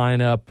 Tremendous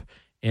lineup.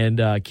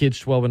 And kids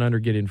 12 and under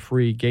get in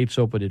free. Gates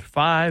open at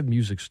 5.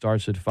 Music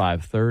starts at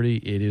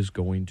 5:30. It is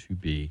going to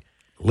be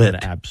lit.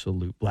 An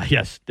absolute blast.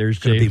 Yes, there's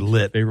going to Jay's be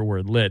lit. favorite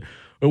word, lit.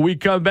 When we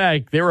come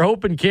back, they were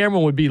hoping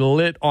Cameron would be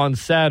lit on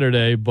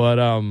Saturday, but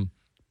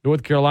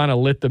North Carolina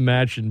lit the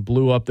match and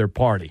blew up their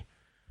party.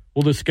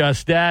 We'll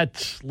discuss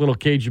that. Little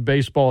Cajun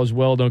baseball as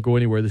well. Don't go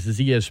anywhere. This is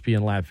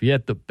ESPN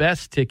Lafayette, the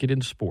best ticket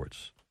in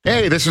sports.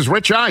 Hey, this is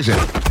Rich Eisen.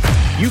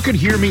 You can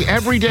hear me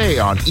every day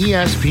on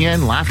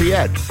ESPN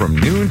Lafayette from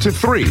noon to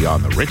 3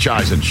 on The Rich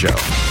Eisen Show.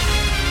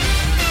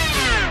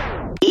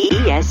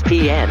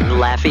 ESPN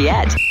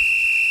Lafayette,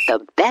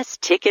 the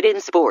best ticket in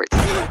sports.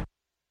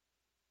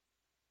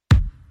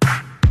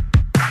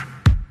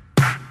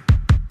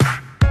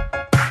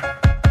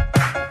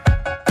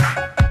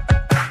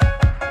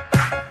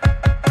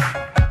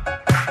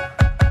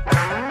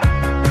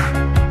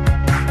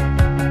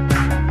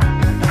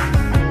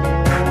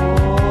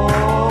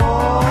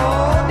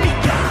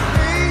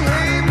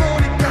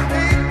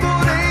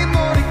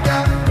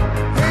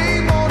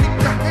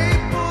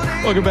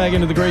 Welcome back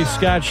into the Great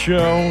Scott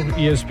Show.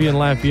 ESPN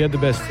Lafayette, the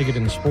best ticket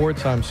in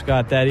sports. I'm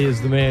Scott. That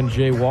is the man,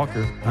 Jay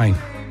Walker. Hi.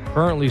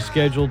 Currently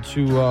scheduled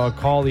to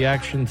call the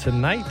action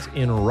tonight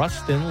in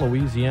Ruston,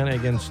 Louisiana,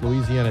 against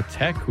Louisiana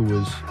Tech, who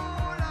was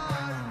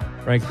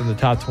ranked in the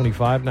top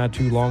 25 not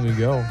too long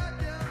ago.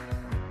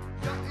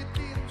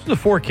 What's the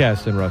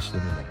forecast in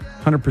Ruston tonight?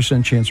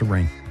 100% chance of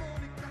rain.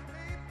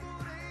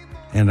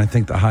 And I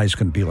think the high is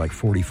going to be like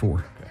 44.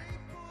 Okay.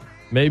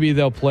 Maybe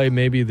they'll play,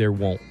 maybe they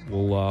won't.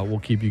 We'll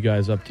keep you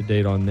guys up to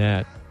date on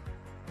that.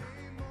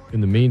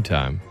 In the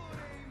meantime,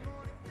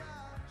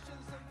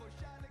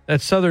 that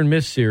Southern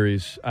Miss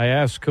series, I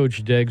asked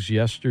Coach Deggs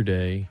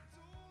yesterday,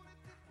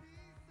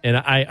 and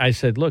I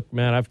said, look,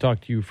 man, I've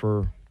talked to you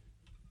for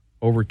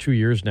over 2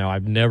 years now.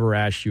 I've never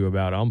asked you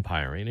about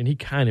umpiring. And he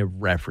kind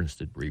of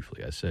referenced it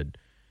briefly. I said,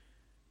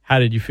 how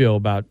did you feel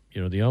about,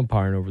 the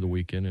umpiring over the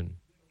weekend? And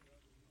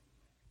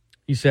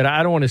he said,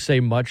 I don't want to say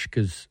much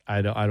because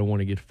I don't want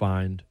to get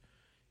fined.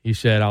 He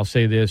said, I'll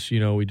say this,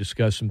 we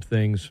discussed some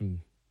things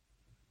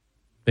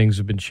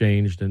have been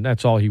changed, and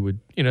that's all he would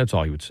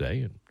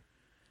say.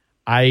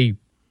 And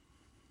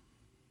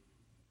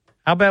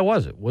how bad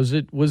was it? Was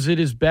it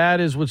as bad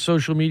as what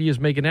social media is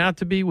making out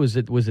to be? Was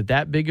it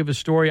that big of a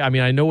story? I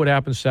mean, I know what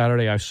happened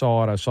Saturday. I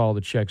saw it. I saw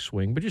the check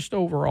swing, but just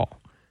overall.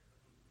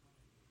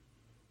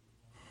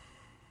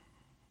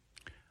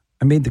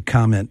 I made the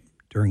comment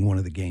during one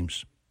of the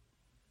games.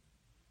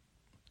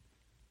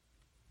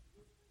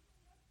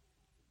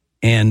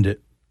 And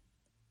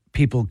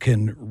people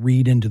can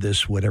read into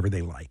this whatever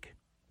they like.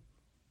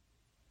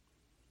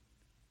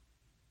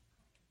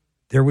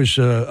 There was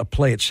a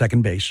play at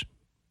second base.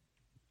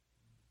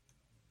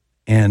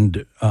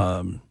 And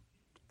I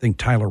think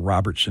Tyler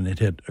Robertson had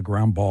hit a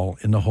ground ball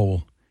in the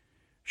hole.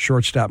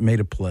 Shortstop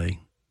made a play.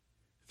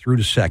 Threw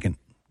to second.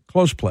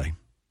 Close play.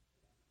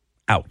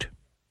 Out.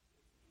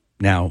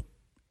 Now,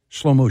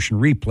 slow motion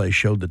replay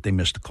showed that they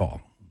missed the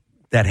call.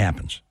 That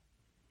happens.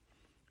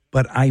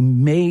 But I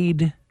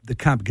made the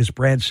comment because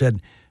Brad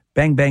said,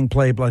 bang, bang,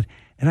 play, blood.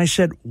 And I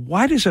said,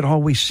 why does it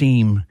always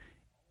seem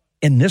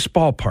in this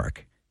ballpark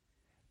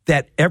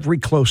that every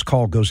close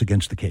call goes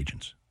against the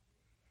Cajuns?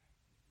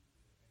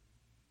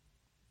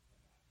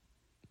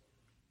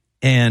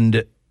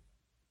 And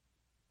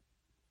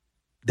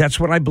that's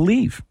what I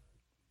believe.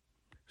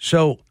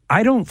 So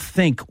I don't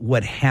think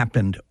what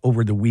happened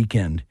over the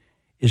weekend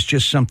is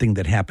just something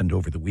that happened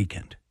over the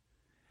weekend.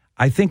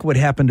 I think what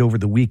happened over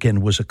the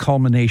weekend was a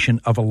culmination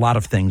of a lot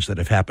of things that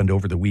have happened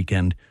over the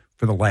weekend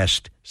for the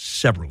last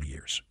several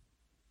years.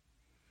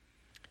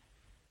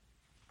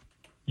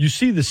 You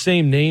see the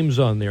same names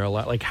on there a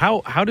lot. Like,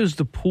 how does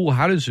the pool,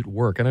 how does it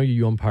work? I know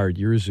you umpired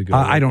years ago.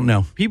 I don't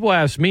know. People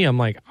ask me, I'm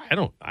like, I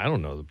don't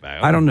know the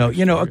bag. I don't know.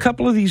 A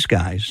couple of these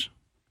guys,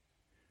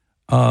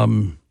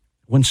 when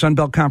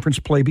Sunbelt Conference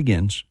play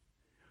begins,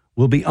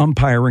 will be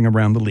umpiring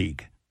around the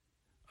league.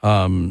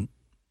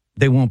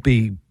 They won't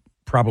be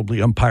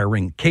probably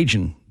umpiring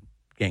Cajun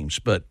games,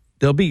 but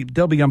they'll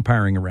be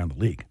umpiring around the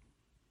league.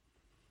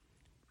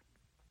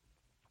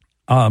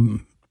 All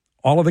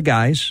of the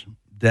guys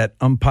that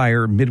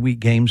umpire midweek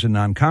games and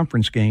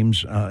non-conference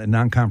games and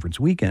non-conference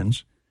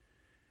weekends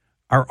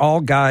are all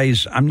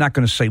guys, I'm not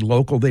going to say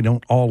local. They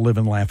don't all live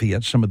in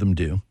Lafayette. Some of them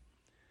do.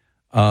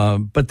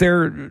 But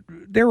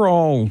they're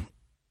all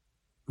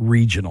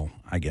regional,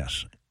 I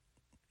guess,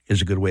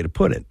 is a good way to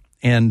put it.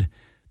 And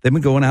they've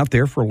been going out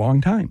there for a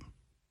long time.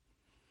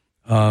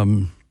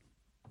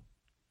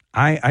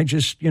 I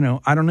just,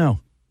 I don't know.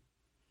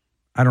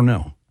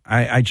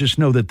 I just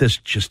know that this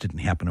just didn't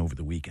happen over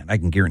the weekend. I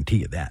can guarantee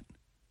you that.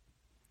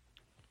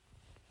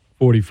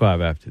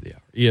 45 after the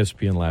hour.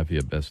 ESPN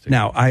Lafayette best.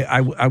 Now,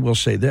 I will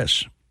say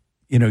this.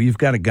 You've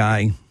got a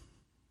guy,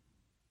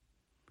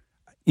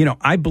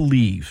 I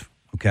believe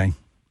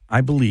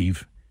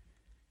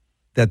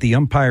that the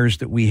umpires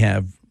that we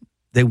have,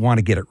 they want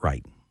to get it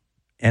right.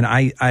 And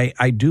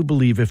I do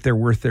believe if they're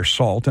worth their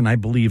salt, and I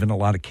believe in a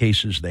lot of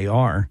cases they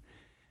are,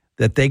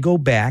 that they go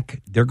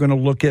back, they're going to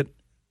look at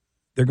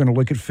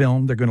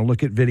film, they're going to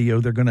look at video,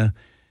 they're going to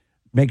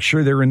make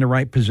sure they're in the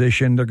right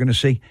position, they're going to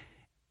see.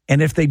 And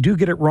if they do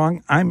get it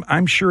wrong,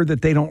 I'm sure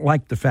that they don't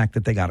like the fact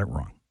that they got it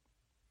wrong.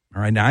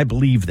 All right, now I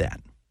believe that.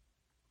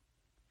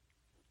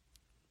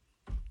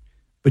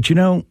 But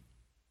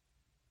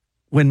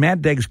when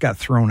Matt Deggs got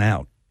thrown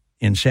out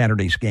in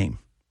Saturday's game,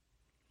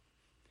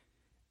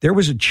 there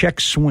was a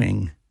check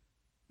swing.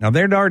 Now,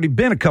 there'd already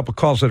been a couple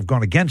calls that have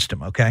gone against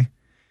him, okay?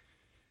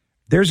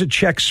 There's a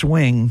check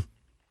swing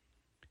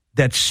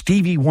that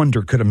Stevie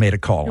Wonder could have made a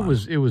call on.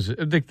 It was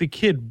the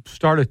kid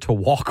started to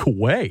walk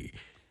away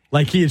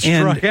like he had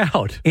struck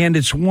out. And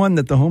it's one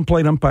that the home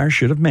plate umpire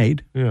should have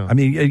made. Yeah. I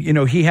mean,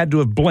 he had to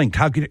have blinked.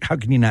 How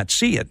can you not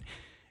see it?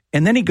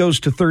 And then he goes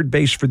to third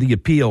base for the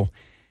appeal.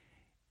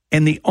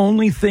 And the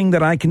only thing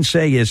that I can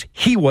say is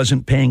he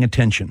wasn't paying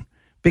attention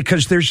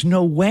because there's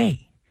no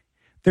way.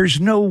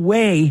 There's no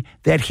way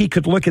that he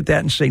could look at that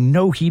and say,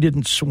 no, he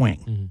didn't swing.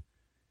 Mm-hmm.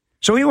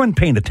 So he wasn't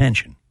paying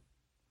attention.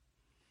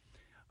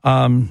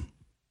 That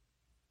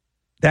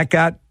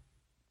got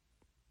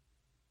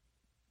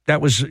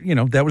that was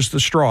the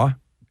straw.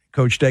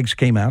 Coach Deggs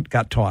came out,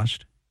 got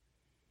tossed.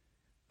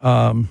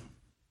 The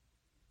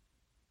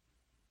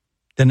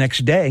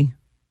next day,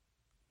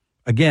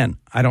 again,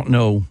 I don't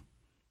know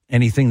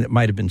anything that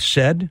might have been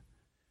said.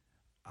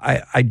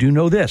 I do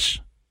know this.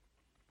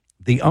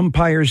 The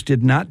umpires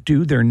did not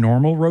do their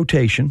normal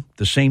rotation.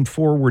 The same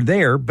four were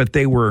there, but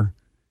they were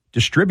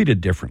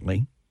distributed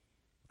differently.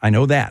 I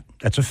know that.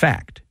 That's a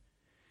fact.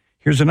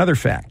 Here's another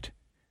fact.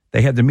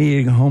 They had the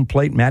meeting at home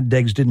plate. Matt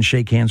Deggs didn't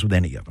shake hands with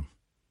any of them.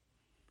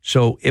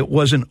 So it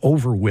wasn't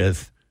over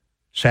with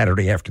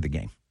Saturday after the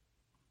game.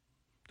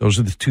 Those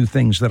are the two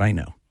things that I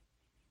know.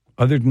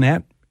 Other than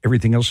that,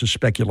 everything else is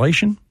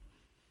speculation.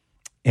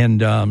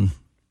 And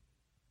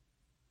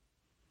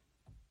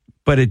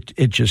but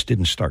it just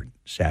didn't start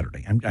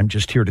Saturday. I'm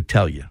just here to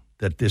tell you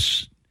that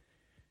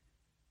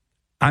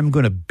I'm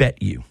going to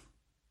bet you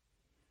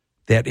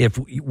that if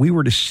we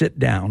were to sit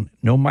down,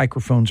 no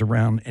microphones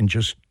around, and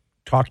just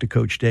talk to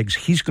Coach Deggs,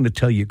 he's going to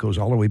tell you it goes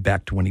all the way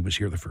back to when he was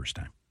here the first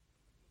time.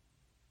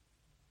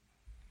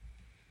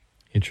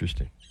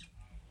 Interesting.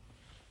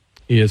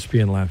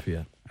 ESPN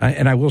Lafayette.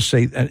 And I will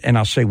say, and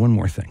I'll say one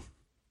more thing.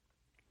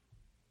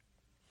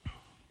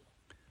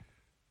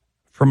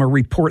 From a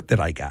report that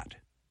I got,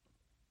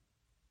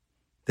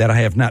 that I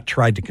have not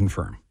tried to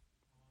confirm,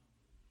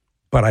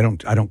 but I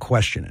don't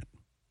question it,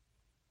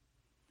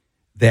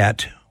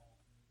 that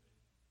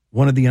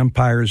one of the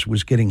umpires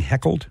was getting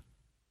heckled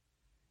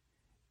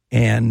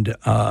and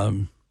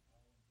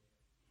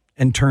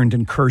turned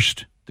and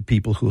cursed the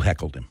people who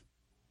heckled him.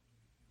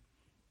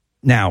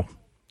 Now,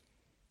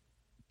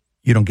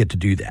 you don't get to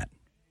do that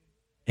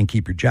and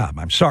keep your job.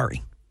 I'm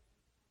sorry.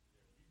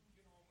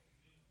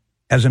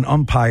 As an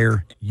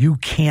umpire, you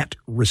can't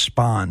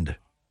respond.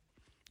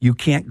 You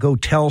can't go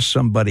tell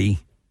somebody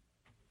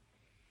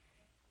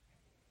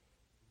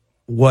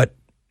what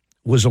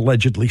was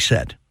allegedly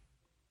said.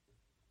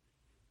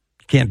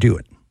 You can't do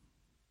it.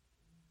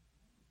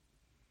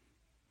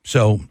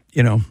 So,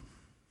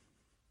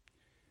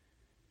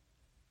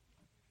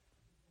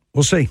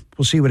 we'll see.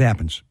 We'll see what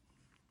happens.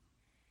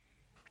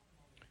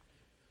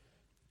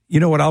 You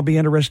know what I'll be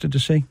interested to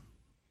see?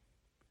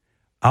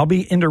 I'll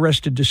be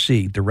interested to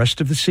see the rest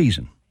of the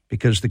season,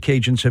 because the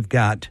Cajuns have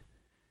got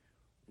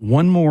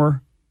one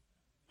more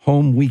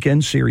home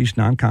weekend series,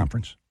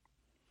 non-conference,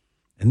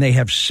 and they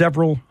have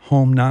several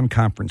home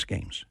non-conference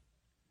games.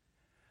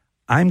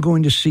 I'm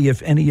going to see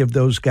if any of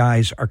those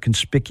guys are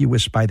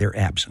conspicuous by their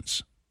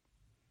absence.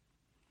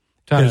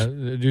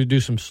 Do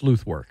some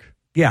sleuth work.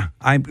 Yeah,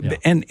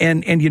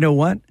 and you know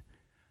what?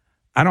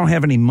 I don't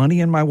have any money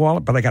in my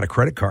wallet, but I got a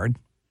credit card.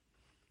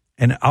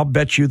 And I'll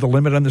bet you the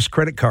limit on this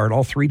credit card,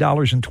 all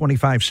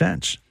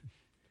 $3.25,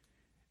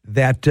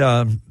 that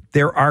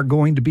there are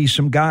going to be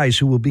some guys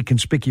who will be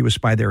conspicuous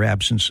by their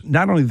absence,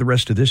 not only the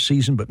rest of this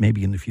season, but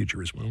maybe in the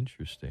future as well.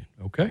 Interesting.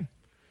 Okay.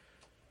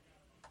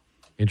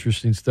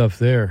 Interesting stuff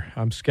there.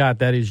 I'm Scott.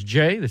 That is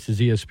Jay. This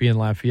is ESPN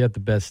Lafayette, the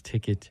best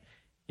ticket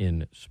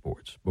in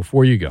sports.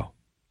 Before you go,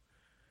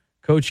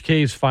 Coach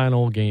K's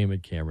final game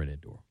at Cameron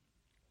Indoor.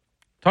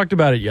 Talked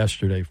about it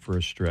yesterday for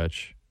a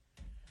stretch.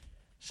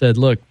 Said,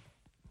 look,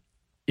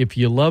 if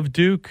you love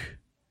Duke,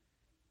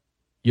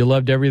 you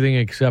loved everything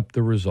except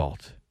the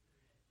result.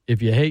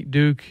 If you hate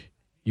Duke,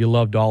 you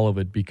loved all of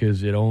it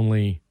because it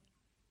only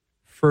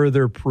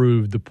further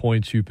proved the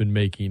points you've been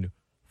making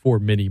for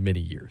many,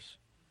 many years.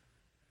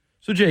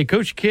 So, Jay,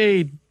 Coach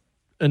K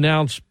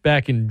announced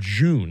back in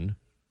June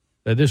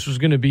that this was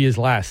going to be his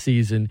last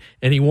season,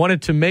 and he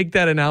wanted to make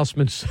that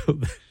announcement so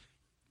that,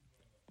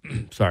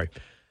 so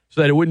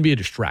that it wouldn't be a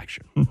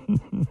distraction,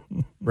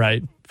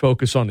 right?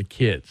 Focus on the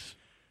kids.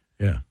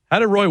 Yeah. How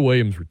did Roy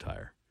Williams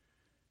retire?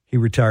 He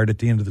retired at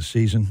the end of the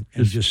season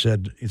and just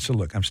said,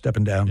 look, I'm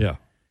stepping down. Yeah.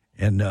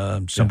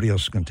 And somebody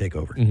else is going to take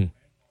over. Mm-hmm.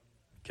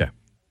 Okay.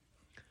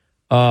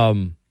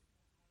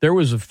 There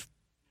was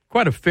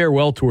quite a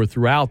farewell tour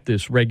throughout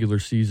this regular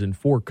season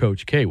for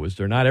Coach K, was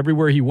there not?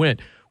 Everywhere he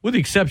went, with the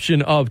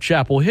exception of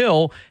Chapel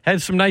Hill,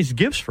 had some nice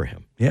gifts for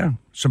him. Yeah,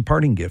 some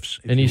parting gifts.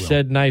 And he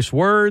said nice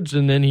words,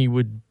 and then he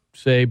would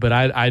say, but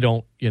I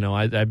don't,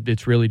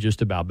 it's really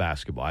just about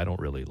basketball. I don't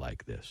really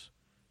like this.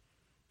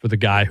 For the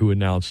guy who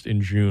announced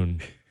in June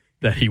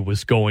that he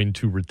was going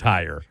to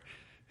retire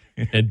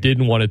and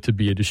didn't want it to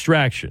be a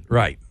distraction.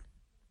 Right.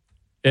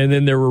 And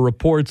then there were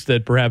reports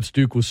that perhaps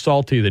Duke was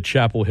salty that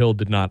Chapel Hill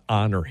did not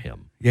honor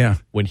him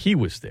when he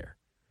was there.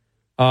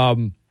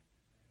 Then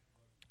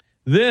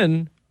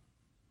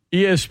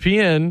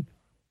ESPN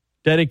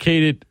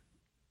dedicated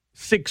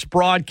 6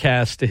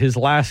 broadcasts to his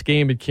last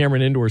game at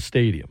Cameron Indoor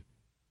Stadium,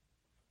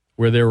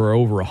 where there were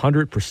over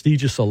 100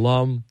 prestigious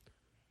alum,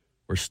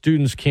 where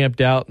students camped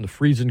out in the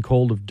freezing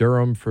cold of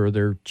Durham for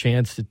their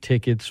chance at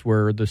tickets,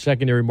 where the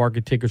secondary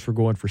market tickets were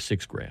going for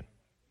 $6,000.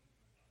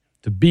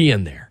 To be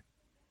in there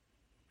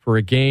for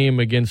a game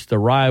against a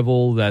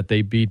rival that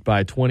they beat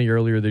by 20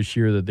 earlier this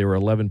year, that they were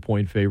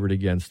 11-point favorite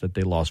against, that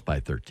they lost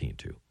by 13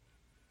 to.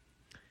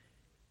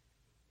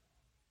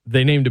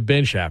 They named a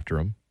bench after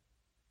him.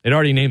 They'd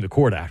already named the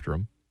court after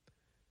him.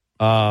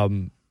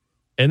 And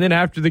then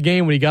after the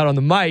game, when he got on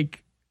the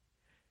mic,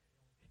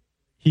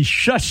 He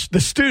shushed the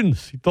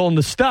students. He told them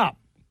to stop.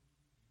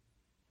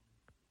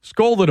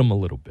 Scolded them a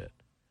little bit.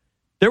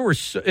 There were,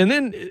 and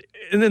then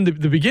the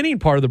beginning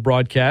part of the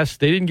broadcast,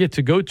 they didn't get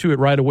to go to it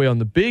right away on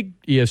the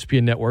big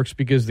ESPN networks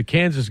because the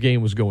Kansas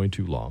game was going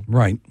too long.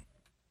 Right.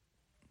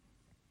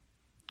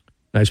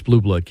 Nice blue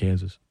blood,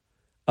 Kansas.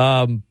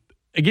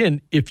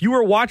 Again, if you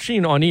were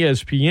watching on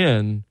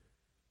ESPN,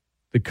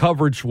 the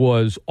coverage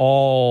was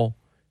all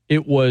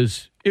it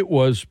was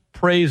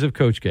praise of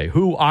Coach K,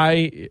 who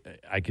I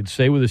could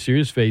say with a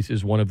serious face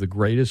is one of the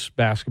greatest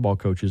basketball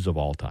coaches of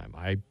all time.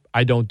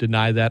 I don't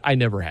deny that. I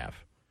never have.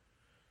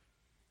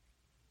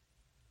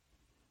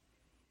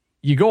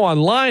 You go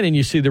online and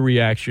you see the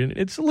reaction.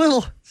 It's a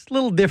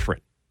little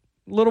different,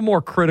 a little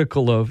more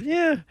critical of,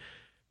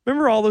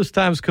 remember all those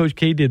times Coach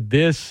K did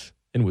this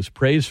and was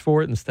praised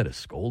for it instead of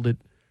scolded?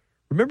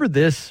 Remember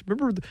this?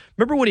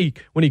 Remember when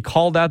he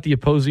called out the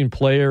opposing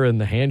player in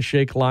the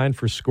handshake line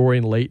for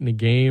scoring late in the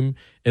game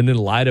and then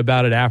lied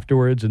about it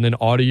afterwards, and then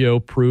audio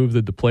proved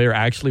that the player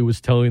actually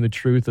was telling the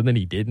truth, and then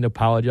he didn't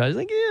apologize?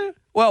 Like,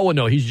 well,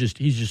 no, he's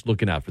just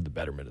looking out for the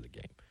betterment of the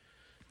game.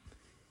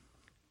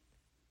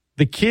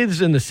 The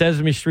kids in the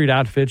Sesame Street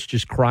outfits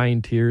just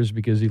crying tears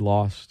because he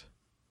lost.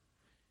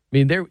 I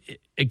mean,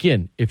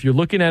 again, if you're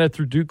looking at it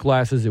through Duke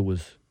glasses, that's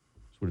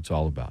what it's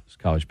all about. It's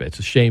college basketball. It's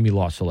a shame he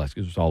lost Celeste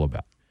because it's all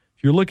about.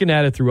 If you're looking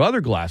at it through other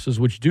glasses,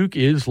 which Duke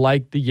is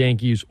like the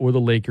Yankees or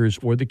the Lakers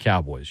or the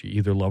Cowboys, you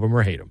either love them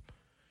or hate them,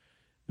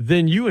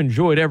 then you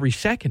enjoyed every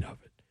second of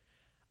it.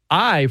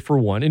 I, for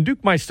one, and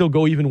Duke might still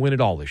go even win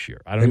it all this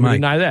year. I don't even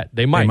deny that.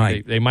 They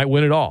might. They might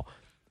win it all.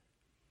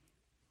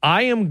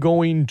 I am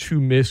going to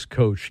miss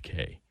Coach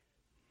K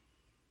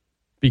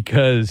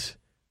because,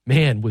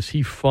 man, was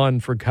he fun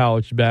for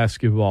college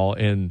basketball,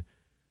 and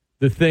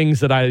the things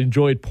that I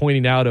enjoyed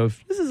pointing out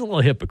of, this is a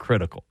little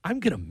hypocritical. I'm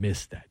going to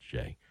miss that,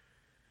 Jay.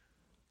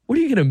 What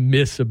are you going to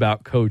miss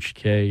about Coach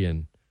K?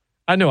 And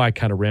I know I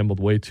kind of rambled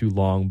way too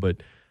long, but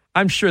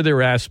I'm sure there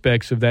were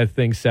aspects of that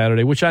thing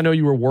Saturday, which I know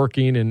you were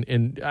working,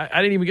 and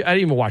I didn't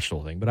even watch the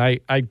whole thing, but I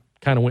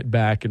kind of went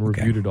back and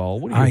reviewed it all.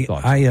 What are your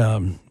thoughts? I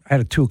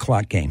had a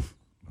 2:00 game.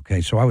 Okay,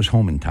 so I was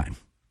home in time.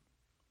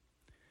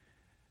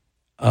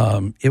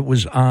 It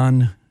was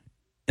on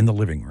in the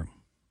living room.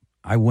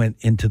 I went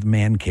into the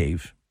man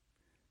cave,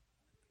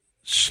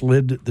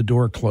 slid the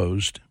door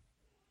closed,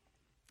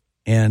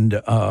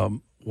 and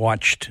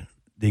watched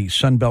the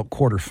Sun Belt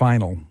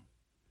quarterfinal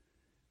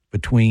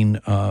between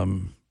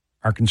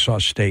Arkansas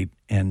State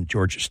and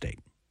Georgia State.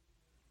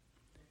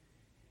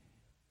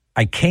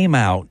 I came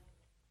out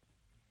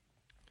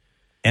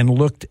and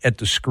looked at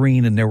the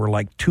screen, and there were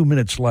like 2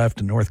 minutes left,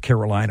 and North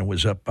Carolina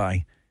was up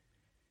by.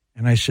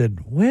 And I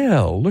said,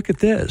 well, look at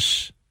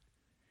this.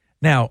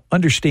 Now,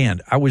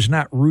 understand, I was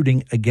not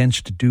rooting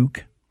against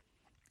Duke.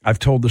 I've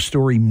told the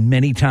story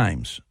many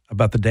times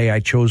about the day I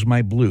chose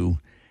my blue,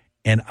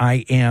 and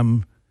I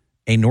am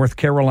a North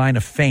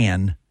Carolina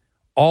fan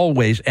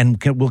always,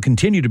 and will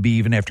continue to be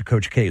even after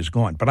Coach K is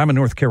gone. But I'm a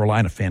North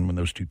Carolina fan when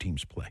those two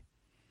teams play.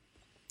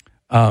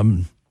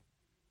 And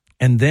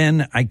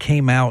then I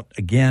came out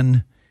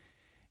again,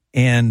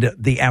 and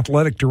the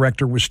athletic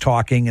director was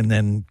talking, and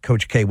then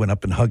Coach K went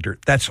up and hugged her.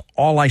 That's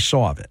all I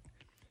saw of it,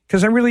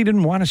 because I really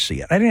didn't want to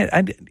see it. I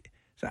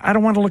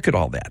don't want to look at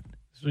all that.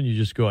 This is when you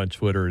just go on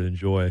Twitter and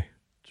enjoy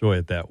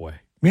it that way.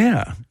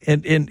 Yeah,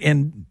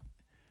 and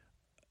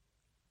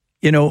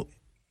you know,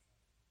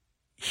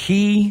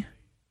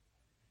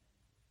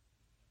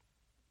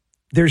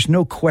 there's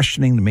no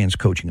questioning the man's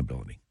coaching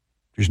ability.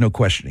 There's no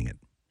questioning it.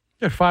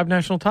 He had 5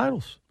 national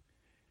titles.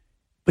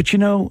 But, you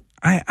know,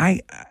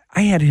 I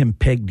had him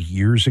pegged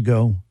years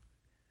ago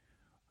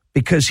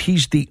because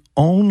he's the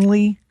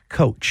only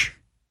coach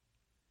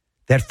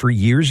that for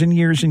years and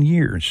years and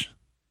years,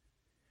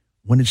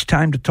 when it's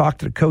time to talk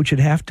to the coach at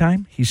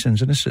halftime, he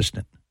sends an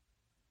assistant.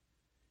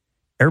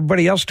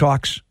 Everybody else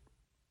talks.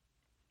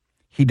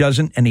 He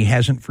doesn't, and he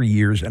hasn't for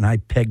years, and I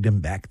pegged him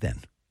back then.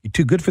 You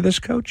too good for this,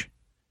 coach?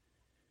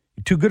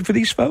 You too good for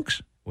these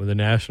folks? When the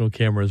national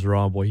cameras are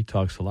on, boy, he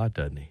talks a lot,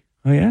 doesn't he?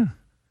 Oh, yeah.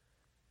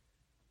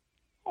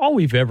 All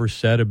we've ever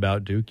said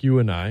about Duke, you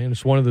and I, and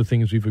it's one of the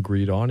things we've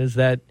agreed on, is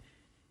that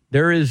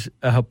there is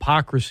a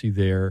hypocrisy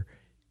there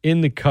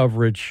in the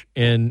coverage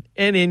and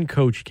in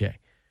Coach K.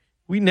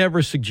 We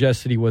never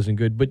suggested he wasn't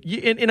good, but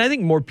and I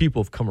think more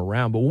people have come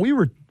around. But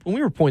when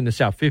we were pointing this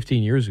out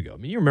 15 years ago, I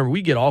mean, you remember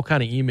we get all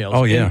kind of emails.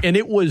 Oh yeah, and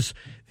it was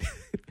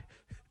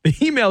the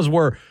emails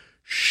were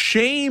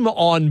shame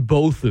on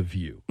both of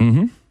you.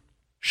 Mm-hmm.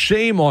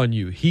 Shame on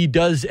you. He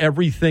does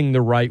everything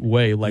the right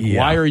way. Like,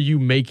 why are you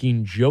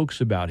making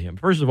jokes about him?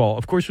 First of all,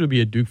 of course, it would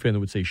be a Duke fan that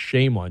would say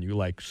shame on you,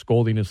 like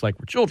scolding us like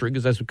we're children,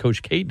 because that's what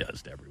Coach K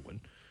does to everyone.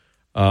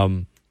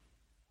 A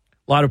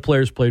lot of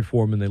players played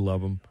for him, and they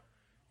love him.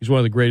 He's one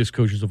of the greatest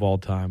coaches of all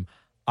time.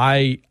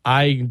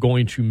 I'm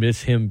going to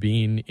miss him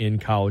being in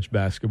college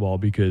basketball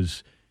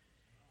because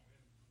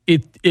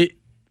I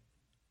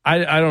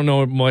don't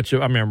know much. I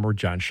remember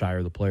John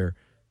Shire, the player.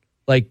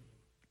 Like,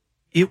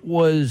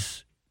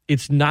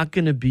 it's not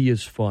going to be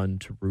as fun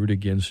to root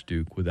against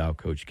Duke without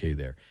Coach K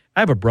there. I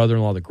have a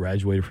brother-in-law that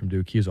graduated from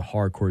Duke. He is a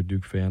hardcore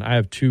Duke fan. I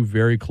have two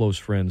very close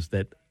friends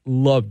that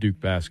love Duke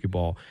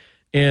basketball.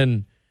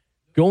 And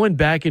going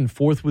back and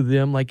forth with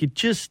them, like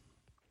it's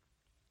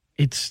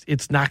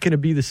not going to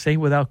be the same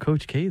without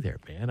Coach K there,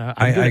 man.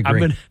 I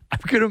agree.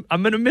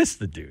 I'm gonna miss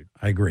the dude.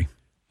 I agree.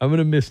 I'm going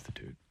to miss the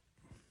dude.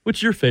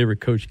 What's your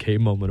favorite Coach K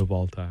moment of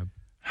all time?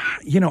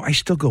 You know, I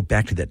still go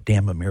back to that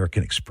damn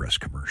American Express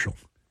commercial.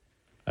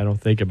 I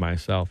don't think of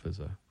myself as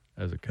a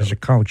coach. As a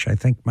coach, I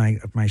think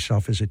of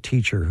myself as a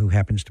teacher who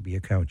happens to be a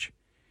coach.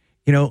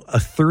 You know, a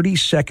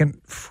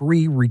 30-second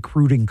free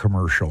recruiting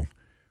commercial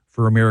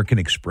for American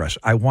Express.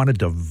 I wanted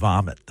to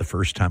vomit the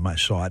first time I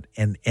saw it.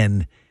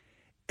 And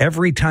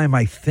every time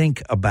I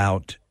think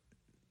about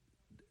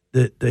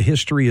the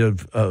history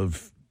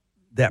of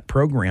that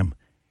program,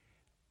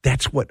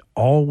 that's what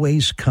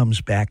always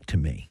comes back to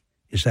me,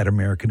 is that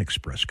American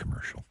Express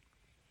commercial.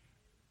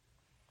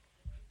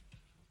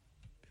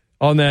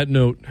 On that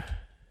note,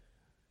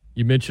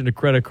 you mentioned a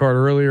credit card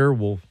earlier.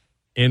 We'll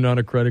end on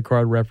a credit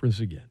card reference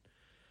again.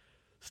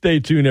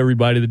 Stay tuned,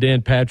 everybody. The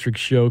Dan Patrick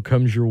Show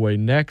comes your way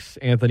next.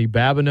 Anthony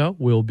Babineau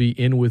will be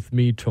in with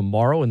me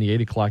tomorrow in the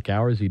 8 o'clock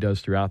hour as he does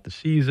throughout the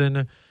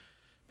season.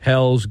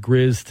 Pels,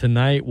 Grizz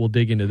tonight. We'll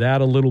dig into that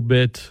a little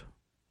bit.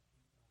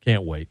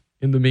 Can't wait.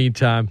 In the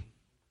meantime,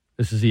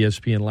 this is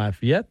ESPN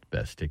Lafayette,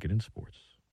 best ticket in sports.